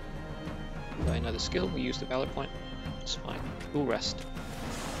 Buy another skill. We use the valor point. It's fine. We'll rest.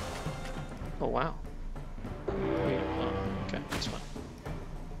 Oh wow. Okay, that's fine.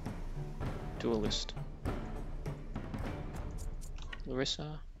 Duelist.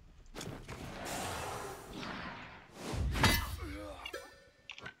 Larissa.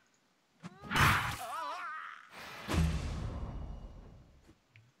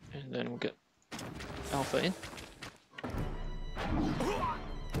 And then we'll get Alpha in.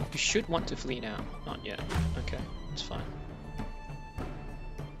 You should want to flee now. Not yet. Okay, it's fine.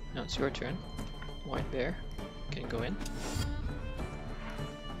 Now it's your turn. White bear can go in.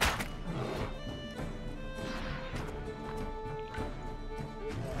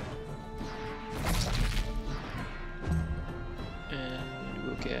 And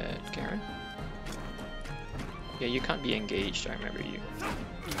we'll get Garen. Yeah, you can't be engaged. I remember you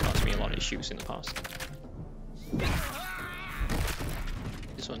caused me a lot of issues in the past.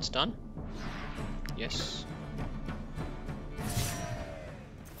 This one's done. Yes.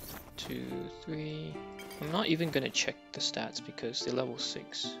 2, 3. I'm not even gonna check the stats because they're level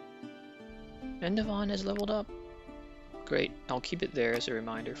 6. Endeavon has leveled up. Great. I'll keep it there as a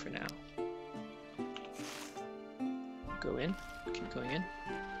reminder for now. Go in. Keep going in.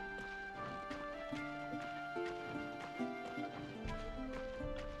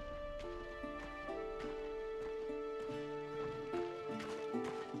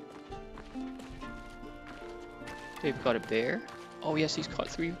 They've got a bear. Oh yes, he's caught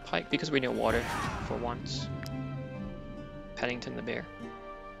 3 pike because we're near water for once. Paddington the bear.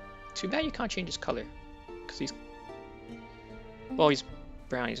 Too bad you can't change his color. Because he's... Well, he's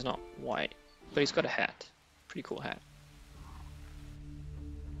brown, he's not white. But he's got a hat. Pretty cool hat.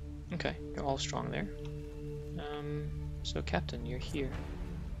 Okay, you're all strong there. So Captain, you're here.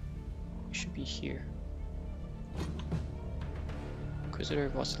 You should be here. Inquisitor,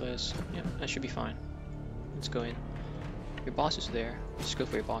 Wartales. Yeah, that should be fine. Let's go in. Your boss is there. Just go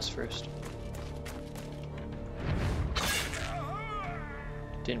for your boss first.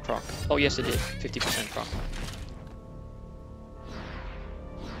 Didn't proc. Oh yes it did. 50% proc.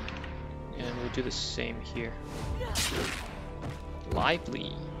 And we'll do the same here.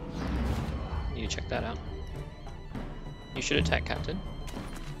 Lively. Need to check that out. You should attack Captain.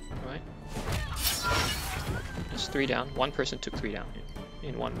 Alright. That's 3 down. One person took 3 down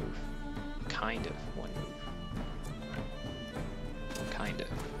in one move. Kind of one move. Kind of.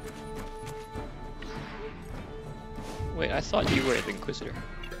 Wait, I thought you were the Inquisitor.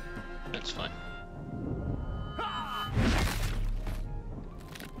 That's fine.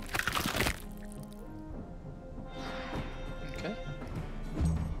 Okay.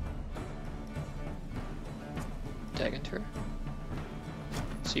 Daganter.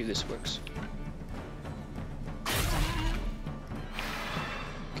 See if this works.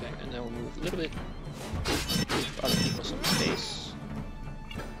 Okay, and then we'll move a little bit. Give other people some space.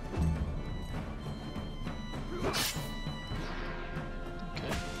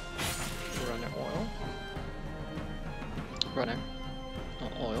 Okay. Runner oil. Runner.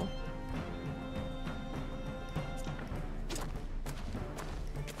 Not oil.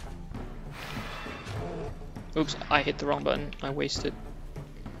 Oops, I hit the wrong button. I wasted.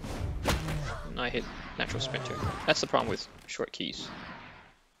 And I hit natural sprinter. That's the problem with short keys.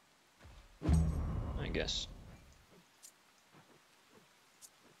 I guess.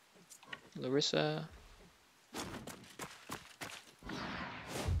 Larissa.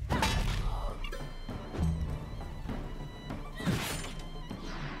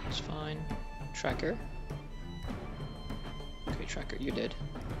 It's fine. Tracker. Okay, Tracker, you're dead.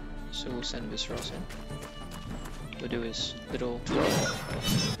 So we'll send Viscerals in. We'll do his little twirl.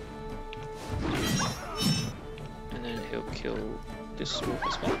 And then he'll kill this wolf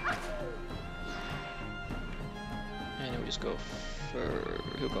as well. And he'll just go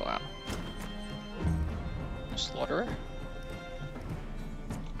for... he'll go out. Slaughterer.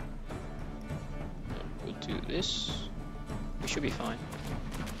 We'll do this. We should be fine.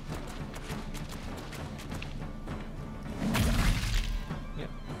 Yep.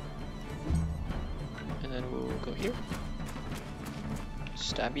 And then we'll go here.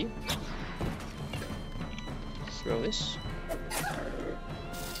 Stab you. Throw this.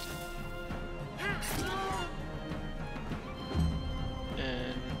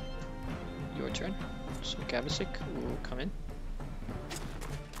 And your turn. So Gavasik will come in.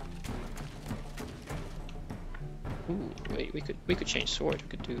 Ooh, wait, we could change sword. We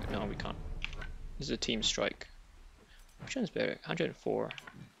could do no, we can't. This is a team strike. Which one's better? 104.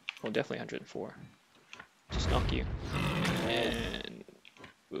 Well, definitely 104. Just knock you. And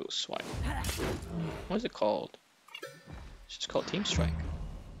we'll swipe. What is it called? It's just called team strike.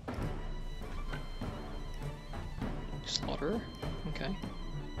 Slaughterer? Okay.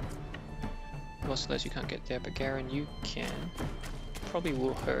 Wartales, you can't get there, but Garen, you can. Probably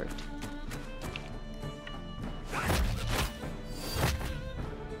will hurt.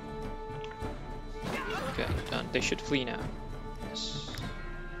 Okay, done. They should flee now. Yes.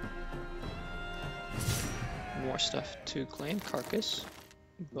 More stuff to claim. Carcass.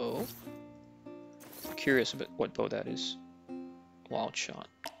 Bow. I'm curious about what bow that is. Wild shot.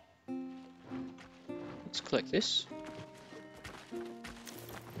 Let's collect this.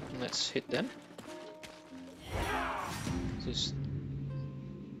 And let's hit them. This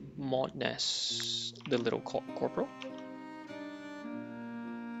Modness, the little corporal.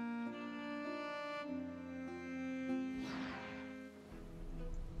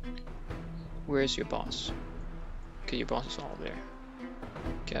 Where's your boss? Okay, your boss is all there.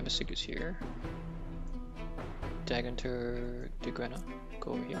 Gavasik is here. Daganter Degrena,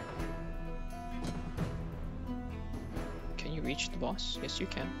 go over here. Can you reach the boss? Yes, you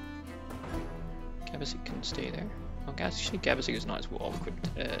can. Gavasik can stay there. Oh, actually, Gavasik is not as well equipped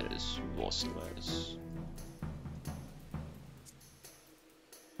as Wartales.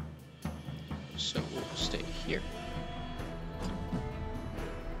 So we'll stay here.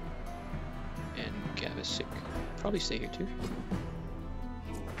 And Gavasik probably stay here too.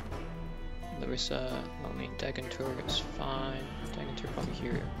 Larissa, I mean Daganter is fine. Daganter probably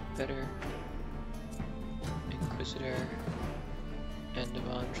here better. Inquisitor,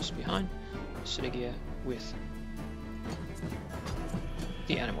 Endovan just behind, Sudegia with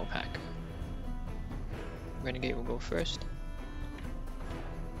the animal pack. Renegade will go first.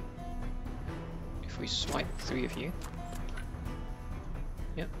 If we swipe 3 of you.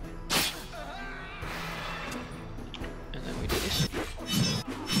 Yep. And then we do this.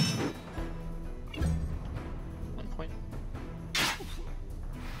 1 point.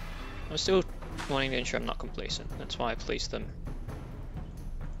 I'm still wanting to ensure I'm not complacent. That's why I place them.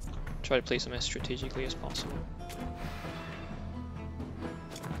 Try to place them as strategically as possible.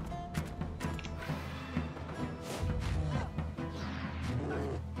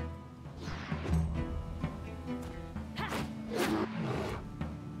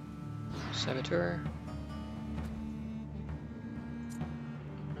 Saboteur.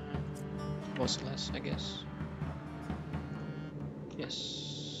 Wartales, I guess.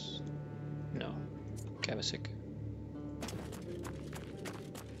 Yes. No. Kavasik.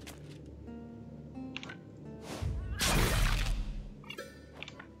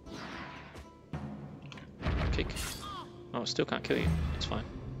 Kick. Oh, still can't kill you. It's fine.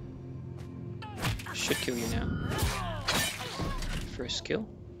 Should kill you now. First skill.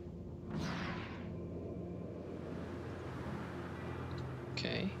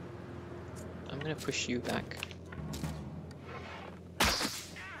 Okay. I'm gonna push you back.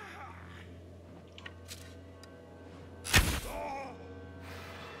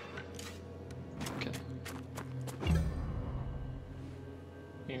 Okay.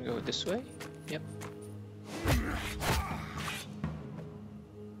 You can go this way? Yep.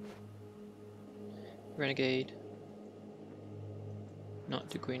 Renegade. Not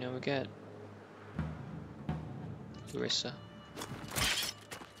Duguino again. Larissa.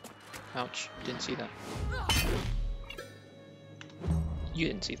 Ouch, didn't see that. You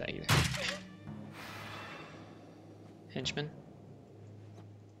didn't see that either. Henchman.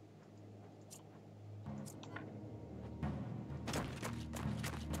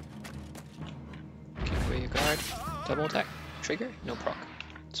 Kick away your guard. Double attack. Trigger? No proc.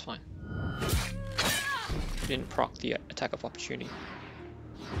 It's fine. Didn't proc the attack of opportunity.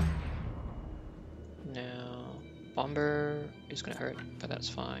 Now, Bomber is gonna hurt, but that's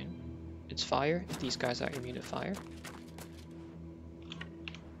fine. It's fire. These guys are immune to fire.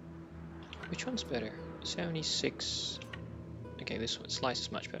 Which one's better? 76. Okay, this one. Slice is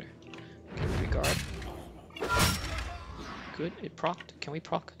much better. Okay, regard. Good. It procced. Can we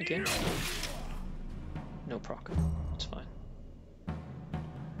proc again? No proc. It's fine.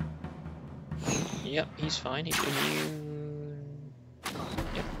 Yep, he's fine. He's immune.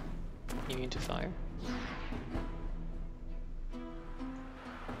 Yep. Immune to fire.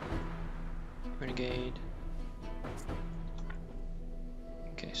 Renegade.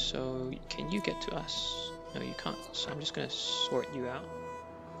 Okay, so can you get to us? No, you can't. So I'm just gonna sort you out.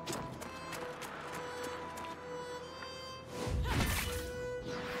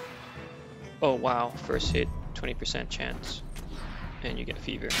 Oh wow, first hit, 20% chance. And you get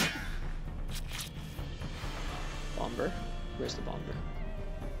fever. Bomber. Where's the bomber?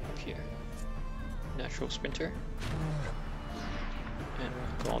 Up here. Natural sprinter. And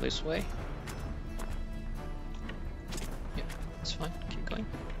we'll go all this way. Yep, it's fine. Keep going.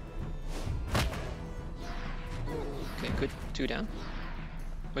 Okay, good. 2 down.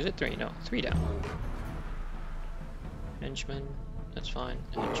 Was it 3? No, 3 down. Henchman. That's fine.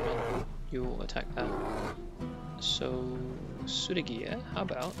 Henchman. You will attack that. So, Sudegia, how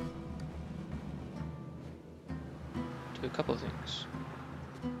about do a couple of things.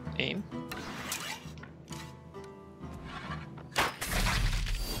 Aim.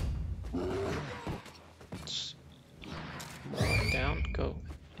 Down, go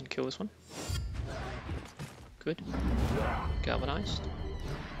and kill this one. Good. Galvanized.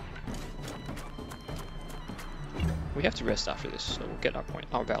 We have to rest after this, so we'll get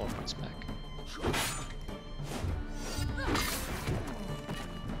our battle points back.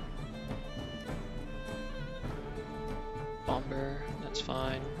 Bomber, that's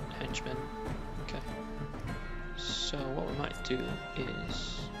fine. Henchman, okay. So what we might do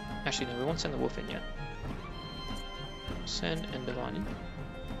is... Actually no, we won't send the wolf in yet. Send Edoranian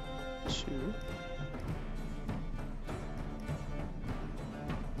to...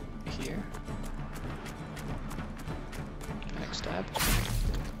 here. Backstab.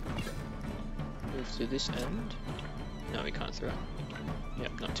 Move to this end. No, we can't throw.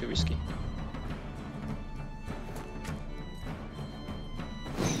 Yep, not too risky.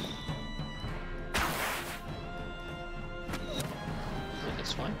 Yeah,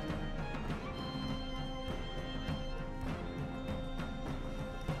 that's fine.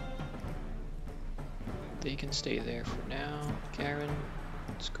 They can stay there for now. Garen,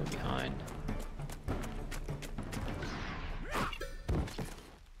 let's go behind.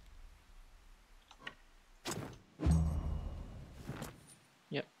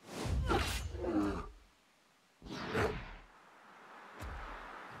 Yep.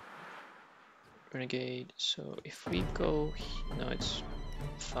 Renegade, so if we go, no, it's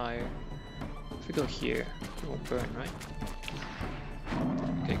fire. If we go here, it won't burn, right?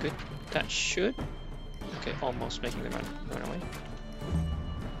 Okay, good. That should. Okay, almost making them run away.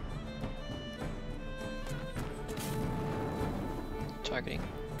 Targeting.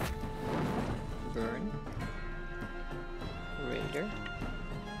 Burn. Raider.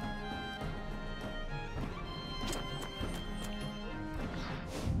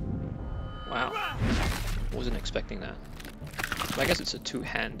 Wow. Wasn't expecting that. But I guess it's a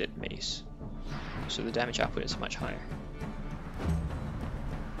two-handed mace, so the damage output is much higher.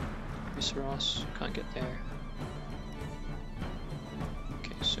 Viseros, can't get there.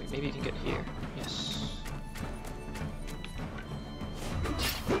 Okay, so maybe you can get here. Yes.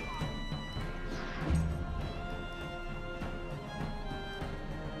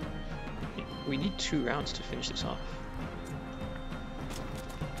 We need 2 rounds to finish this off.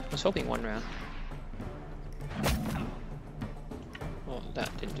 I was hoping 1 round. Well, that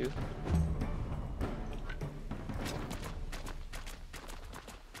didn't do.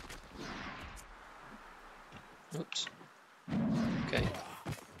 Oops. Okay.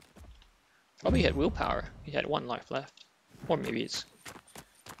 Probably he had willpower. He had 1 life left. Or maybe it's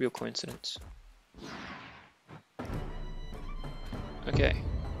real coincidence. Okay.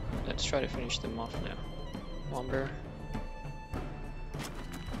 Let's try to finish them off now. Lumber.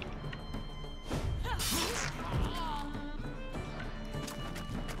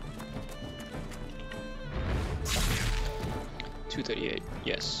 .238.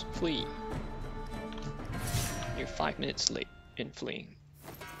 Yes. Flee. You're 5 minutes late in fleeing.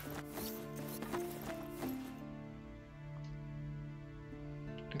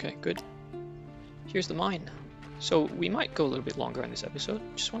 Okay, good. Here's the mine. So we might go a little bit longer on this episode.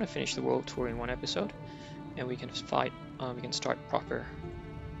 Just want to finish the world tour in 1 episode, and we can fight. We can start proper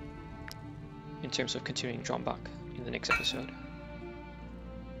in terms of continuing Drombach in the next episode.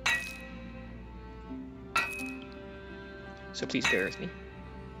 So please bear with me.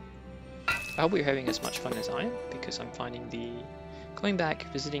 I hope you're having as much fun as I am, because I'm finding coming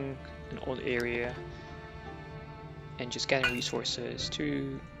back, visiting an old area, and just getting resources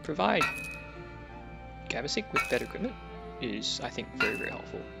to provide Gabasik with better equipment is, I think, very, very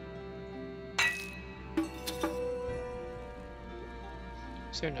helpful.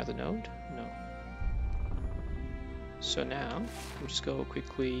 Is there another node? No. So now, we'll just go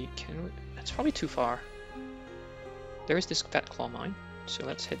quickly. That's probably too far. There is this Fat Claw mine, so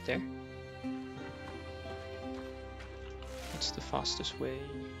let's head there. What's the fastest way?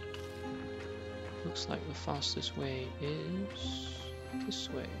 Looks like the fastest way is this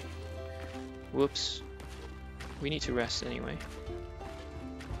way. Whoops. We need to rest anyway.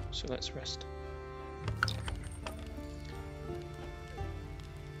 So let's rest.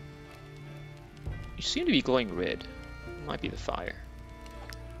 You seem to be glowing red. Might be the fire.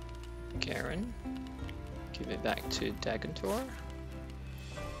 Garen. Give it back to Dagantor.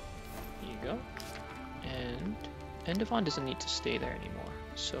 Here you go. And Endervon doesn't need to stay there anymore,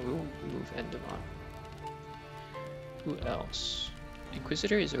 so we'll move Endervon. Who else?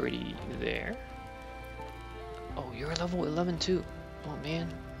 Inquisitor is already there. Oh, you're level 11 too. Oh man,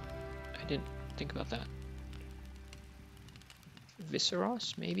 I didn't think about that.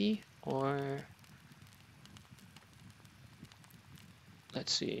 Viseros maybe, or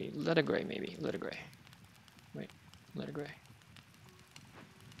let's see, Lettergray maybe. Lettergray. Wait, Lettergray.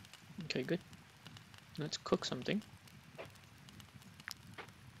 Okay, good. Let's cook something.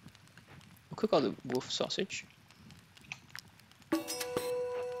 We'll cook all the wolf sausage.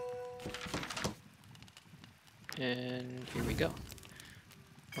 And here we go.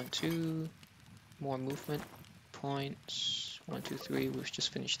 1, 2, more movement points. 1, 2, 3. We've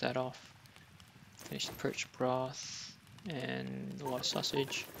just finished that off. Finish the perch broth and a lot of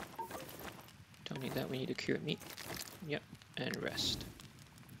sausage. Don't need that. We need a cured meat. Yep, and rest.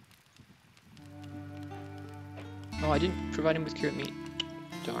 Oh, I didn't provide him with cured meat.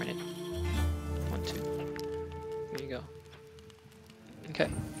 Darn it. 1, 2. There you go. Okay.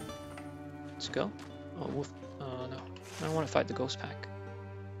 Let's go. Oh, wolf. No. I don't want to fight the ghost pack.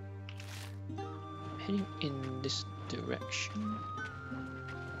 I'm heading in this direction.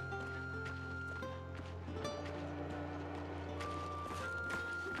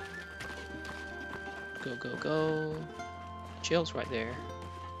 Go, go, go. Jail's right there.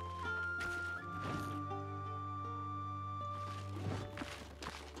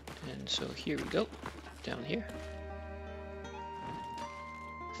 And so here we go, down here.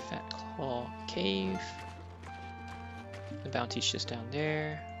 Fat Claw Cave. The bounty's just down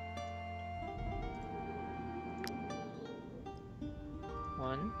there.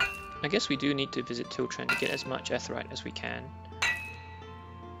 One. I guess we do need to visit Tiltren to get as much Etherite as we can.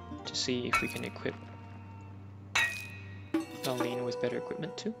 To see if we can equip Darlene with better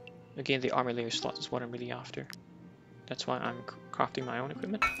equipment too. Again, the armor layer slot is what I'm really after. That's why I'm crafting my own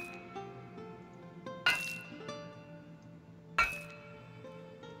equipment.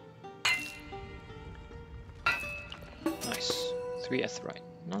 Nice. 3 Etherite.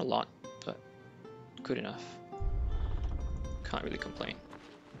 Not a lot, but good enough. Can't really complain.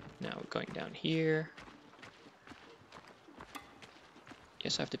 Now we're going down here.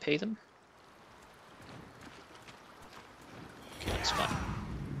 Yes, I have to pay them. Okay, that's fine.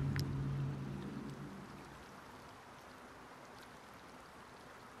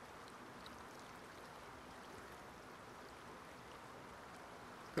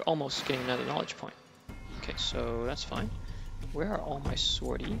 We're almost getting another knowledge point. Okay, so that's fine. Where are all my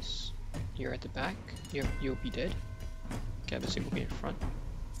swordies? You're at the back. You'll be dead. Gabassi will be in front.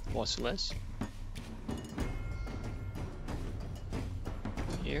 Wartales.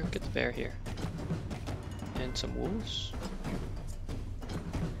 Here, get the bear here. And some wolves.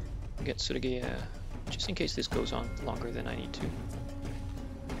 Get Surigea, just in case this goes on longer than I need to.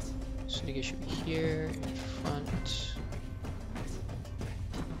 Surigea should be here, in front.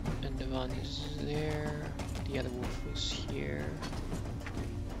 And Devon is there. The other wolf is here.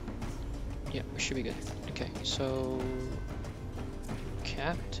 Yeah, we should be good. Okay, so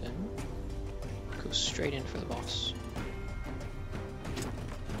Captain goes straight in for the boss.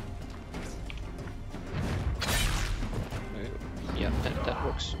 Yeah, that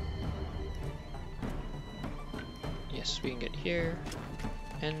works. Yes, we can get here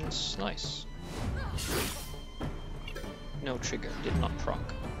and slice. No trigger, did not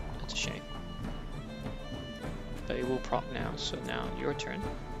proc. That's a shame. But it will proc now, so now your turn.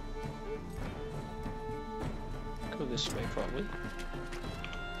 Go this way probably.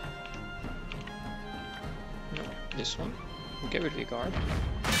 No, this one. We'll get rid of the guard.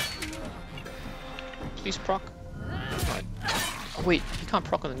 Please proc. Right. Oh wait, you can't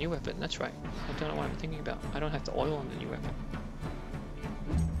proc on the new weapon, that's right. I don't know what I'm thinking about. I don't have the oil on the new weapon.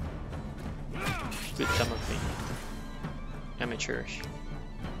 Bit dumb of me. Amateurish.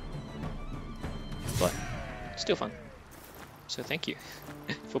 But, still fun. So thank you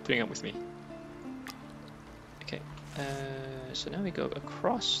for putting up with me. Okay, so now we go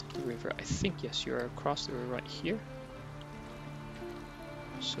across the river. I think, yes, you're across the river right here.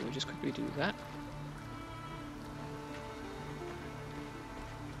 So we just quickly do that.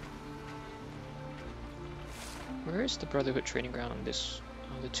 Where is the Brotherhood training ground on this?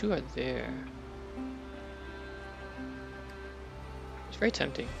 Oh, the two are there. It's very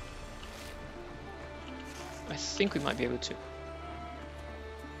tempting. I think we might be able to.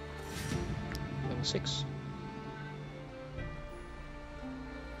 Level 6.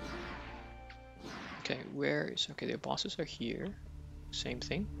 Okay, where is... Okay, their bosses are here. Same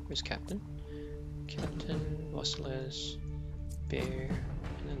thing. Where's Captain? Captain, Wartales, Bear,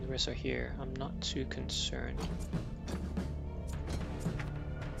 and then the rest are here. I'm not too concerned.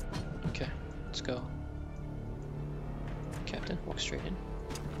 Okay, let's go. Captain, walk straight in.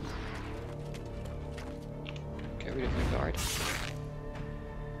 Get rid of your guard.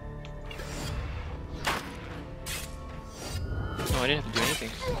 No, I didn't have to do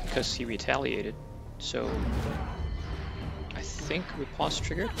anything because he retaliated. So I think riposte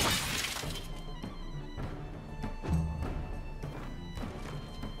triggered.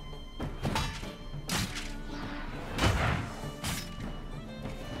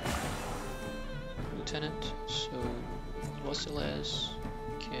 Lieutenant, so Wartales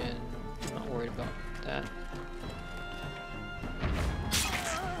can... I'm not worried about that.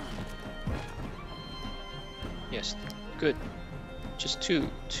 Yes, good. Just two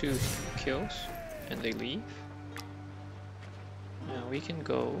kills and they leave. Now we can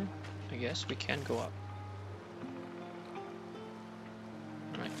go, I guess we can go up.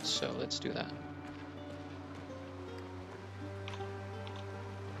 Alright, so let's do that.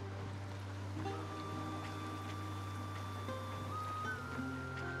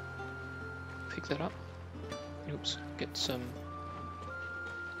 Pick that up. Oops, get some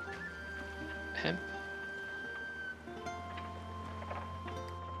hemp.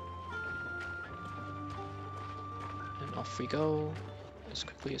 And off we go as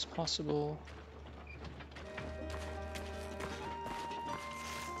quickly as possible.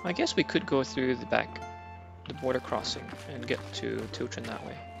 I guess we could go through the border crossing and get to Tiltren that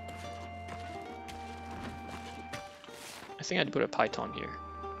way. think I'd put a python here.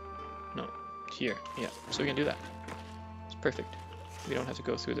 No, here. Yeah, so we can do that. It's perfect. We don't have to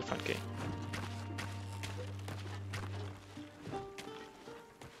go through the front gate.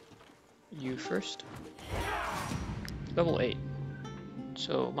 You first. Level 8.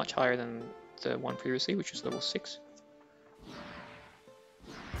 So much higher than the one previously, which was level 6.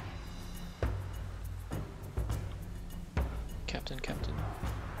 Captain, captain.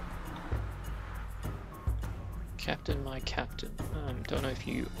 Captain, my captain. Don't know if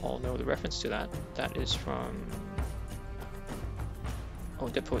you all know the reference to that. That is from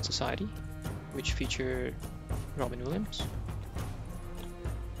Dead Poet Society, which featured Robin Williams.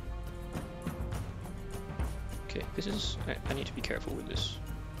 Okay, this is. I need to be careful with this.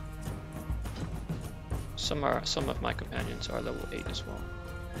 Some of my companions are level 8 as well.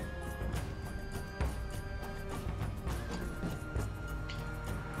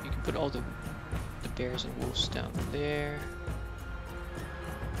 You can put all the bears and wolves down there.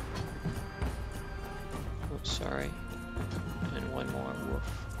 Oh, sorry. And one more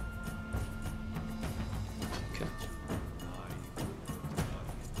wolf. Okay.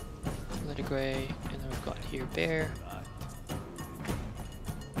 Letter gray, and then we've got here bear.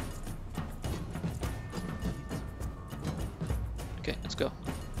 Okay, let's go.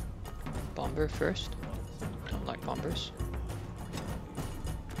 Bomber first. Don't like bombers.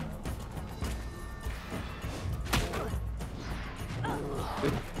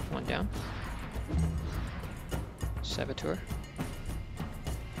 Good. One down. Saboteur.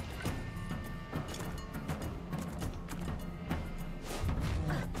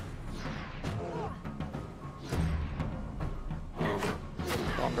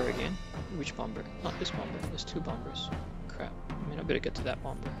 Bomber again. Which bomber? Not this bomber. There's 2 bombers. Crap. I mean, I better get to that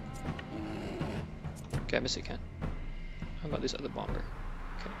bomber. Okay, I miss it, Ken. How about this other bomber?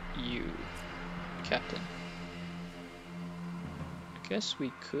 Okay, you. Captain. Guess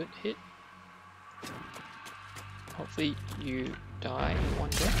we could hit. Hopefully you die in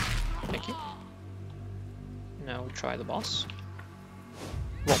one go. Thank you. Now we try the boss.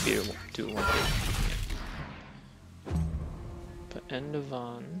 Won't be able to do one go. But end of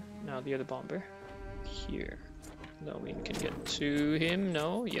on. Now the other bomber. Here. No, we can get to him.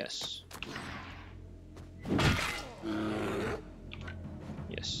 No, yes.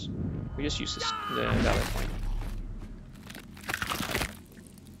 Yes. We just use this, the valor point.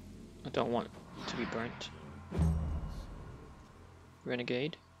 I don't want it to be burnt.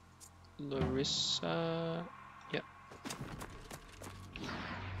 Renegade. Larissa. Yep.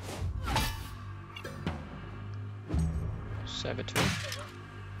 Saboteur.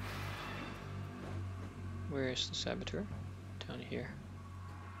 Where is the Saboteur? Down here.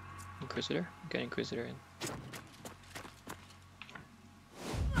 Inquisitor. Get Inquisitor in.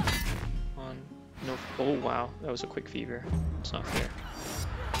 On. No. Oh wow, that was a quick fever. It's not fair.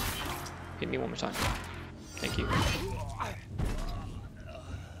 Hit me one more time. Thank you.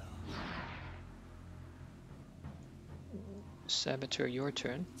 Saboteur, your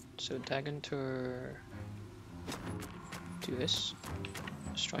turn. So Dagantor, do this.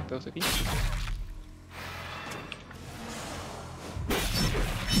 Strike both of you.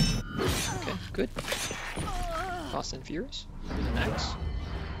 Okay, good. Fast and Furious with an axe.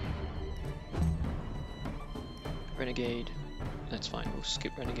 Renegade. That's fine, we'll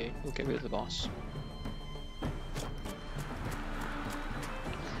skip Renegade. We'll get rid of the boss.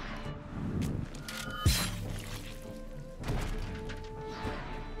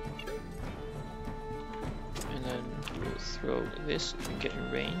 And then we'll throw this and get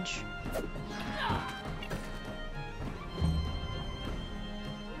in range.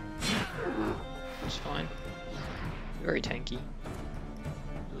 It's fine. Very tanky.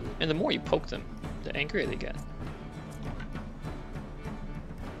 And the more you poke them, the angrier they get.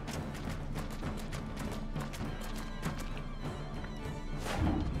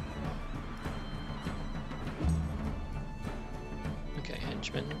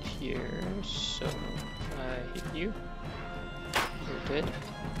 Here, so if I hit you, you're dead.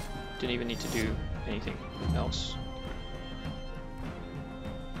 Didn't even need to do anything else.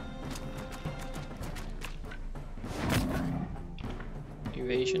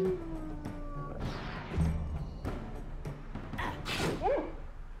 Evasion.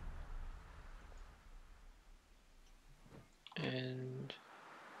 And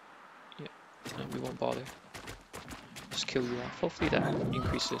yeah, no, we won't bother. Just kill you off. Hopefully that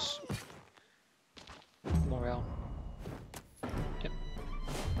increases morale. Yep.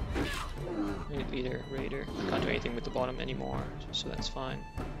 Leader, raider. I can't do anything with the bottom anymore, so that's fine.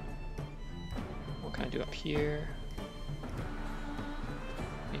 What can I do up here?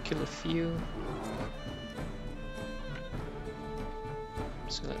 I can kill a few.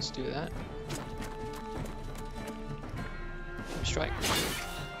 So let's do that. Strike.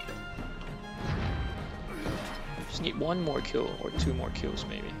 Just need one more kill or two more kills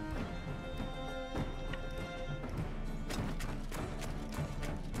maybe.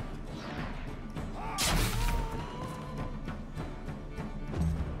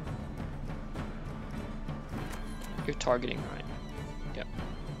 You're targeting, right? Yep.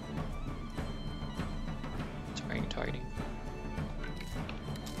 Targeting.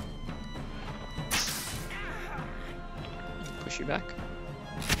 Push you back.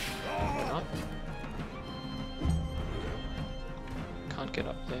 Or not. Can't get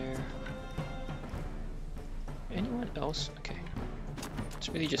up there. Anyone else? Okay. It's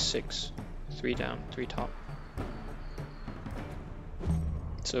really just 6. 3 down, 3 top.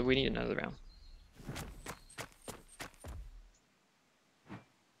 So we need another round.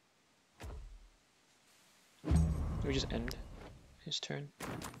 We just end his turn.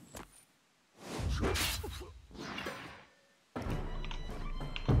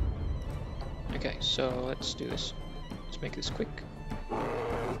 Okay, so let's do this. Let's make this quick.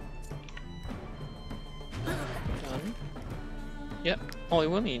 Done. Yep. Oh, we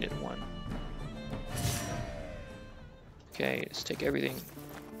will need it 1. Okay, let's take everything.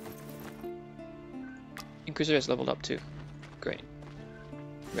 Inquisitor has leveled up too. Great.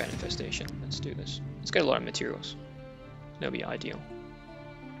 Rat infestation. Let's do this. Let's get a lot of materials. That'll be ideal.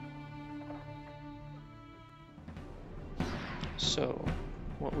 So,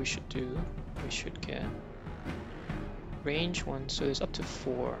 what we should do, we should get range 1, so there's up to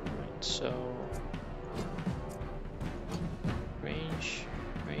 4, right? So, range,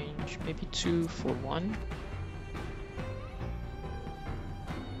 maybe 2 for 1.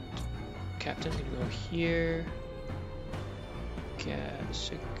 Captain can go here.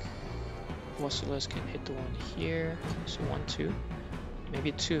 Garusa Wartales can hit the one here. So 1, 2.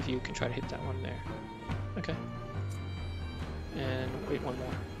 Maybe 2 of you can try to hit that one there. Okay. And wait, 1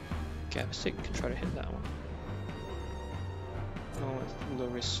 more. Garusa can try to hit that one. One with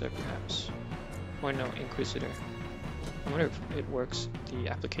Larissa perhaps. Or no, Inquisitor. I wonder if it works, the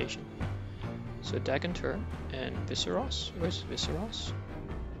application. So Dagantur and Viseros. Where's Viseros?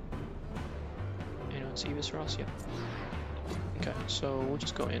 Anyone see Viseros? Yep. Okay, so we'll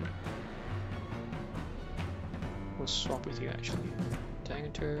just go in. We'll swap with you actually.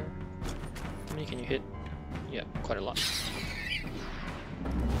 Dagantur. How many can you hit? Yeah, quite a lot.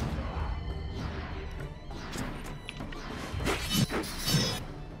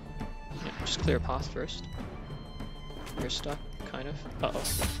 Yeah, just clear a path first. You're stuck, kind of. Uh-oh.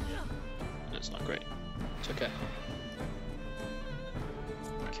 That's not great. It's okay.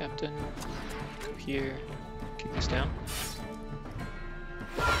 Captain, go here. Keep this down.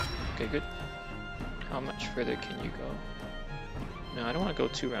 Okay, good. How much further can you go? No, I don't want to go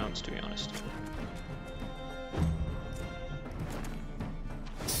 2 rounds, to be honest.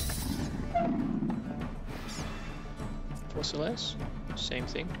 Wartales, same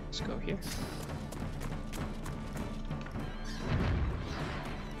thing. Let's go here.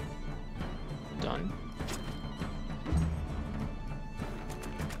 Done.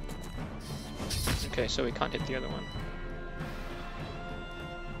 Okay, so we can't hit the other one.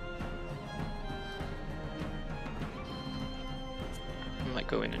 I might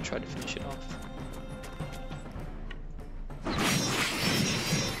go in and try to finish it off.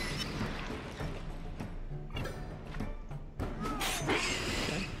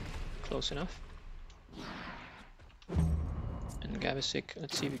 Okay, close enough. And Garusa,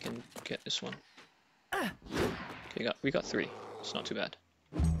 let's see if we can get this one. Okay, we got 3. It's not too bad.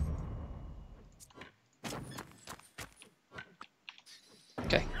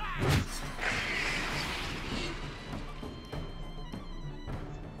 Okay.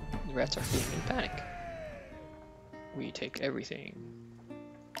 The rats are fleeing in panic. We take everything.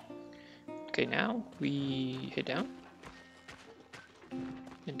 Okay, now we head down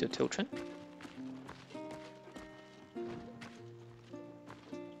into Tiltron.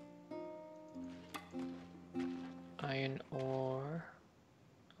 Iron ore.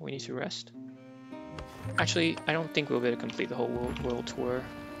 We need to rest. Actually, I don't think we'll be able to complete the whole world tour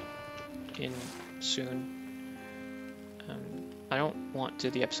in soon. I don't want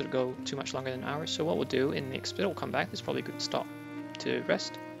the episode to go too much longer than an hour, so what we'll do in the next bit, we'll come back. This is probably a good stop to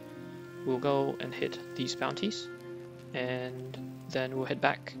rest. We'll go and hit these bounties, and then we'll head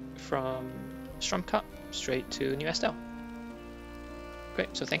back from Drombach straight to New Estelle.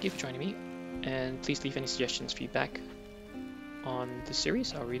 Great, so thank you for joining me, and please leave any suggestions, feedback on the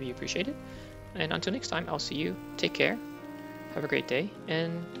series. I'll really appreciate it. And until next time, I'll see you. Take care. Have a great day,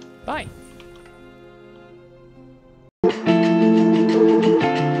 and bye.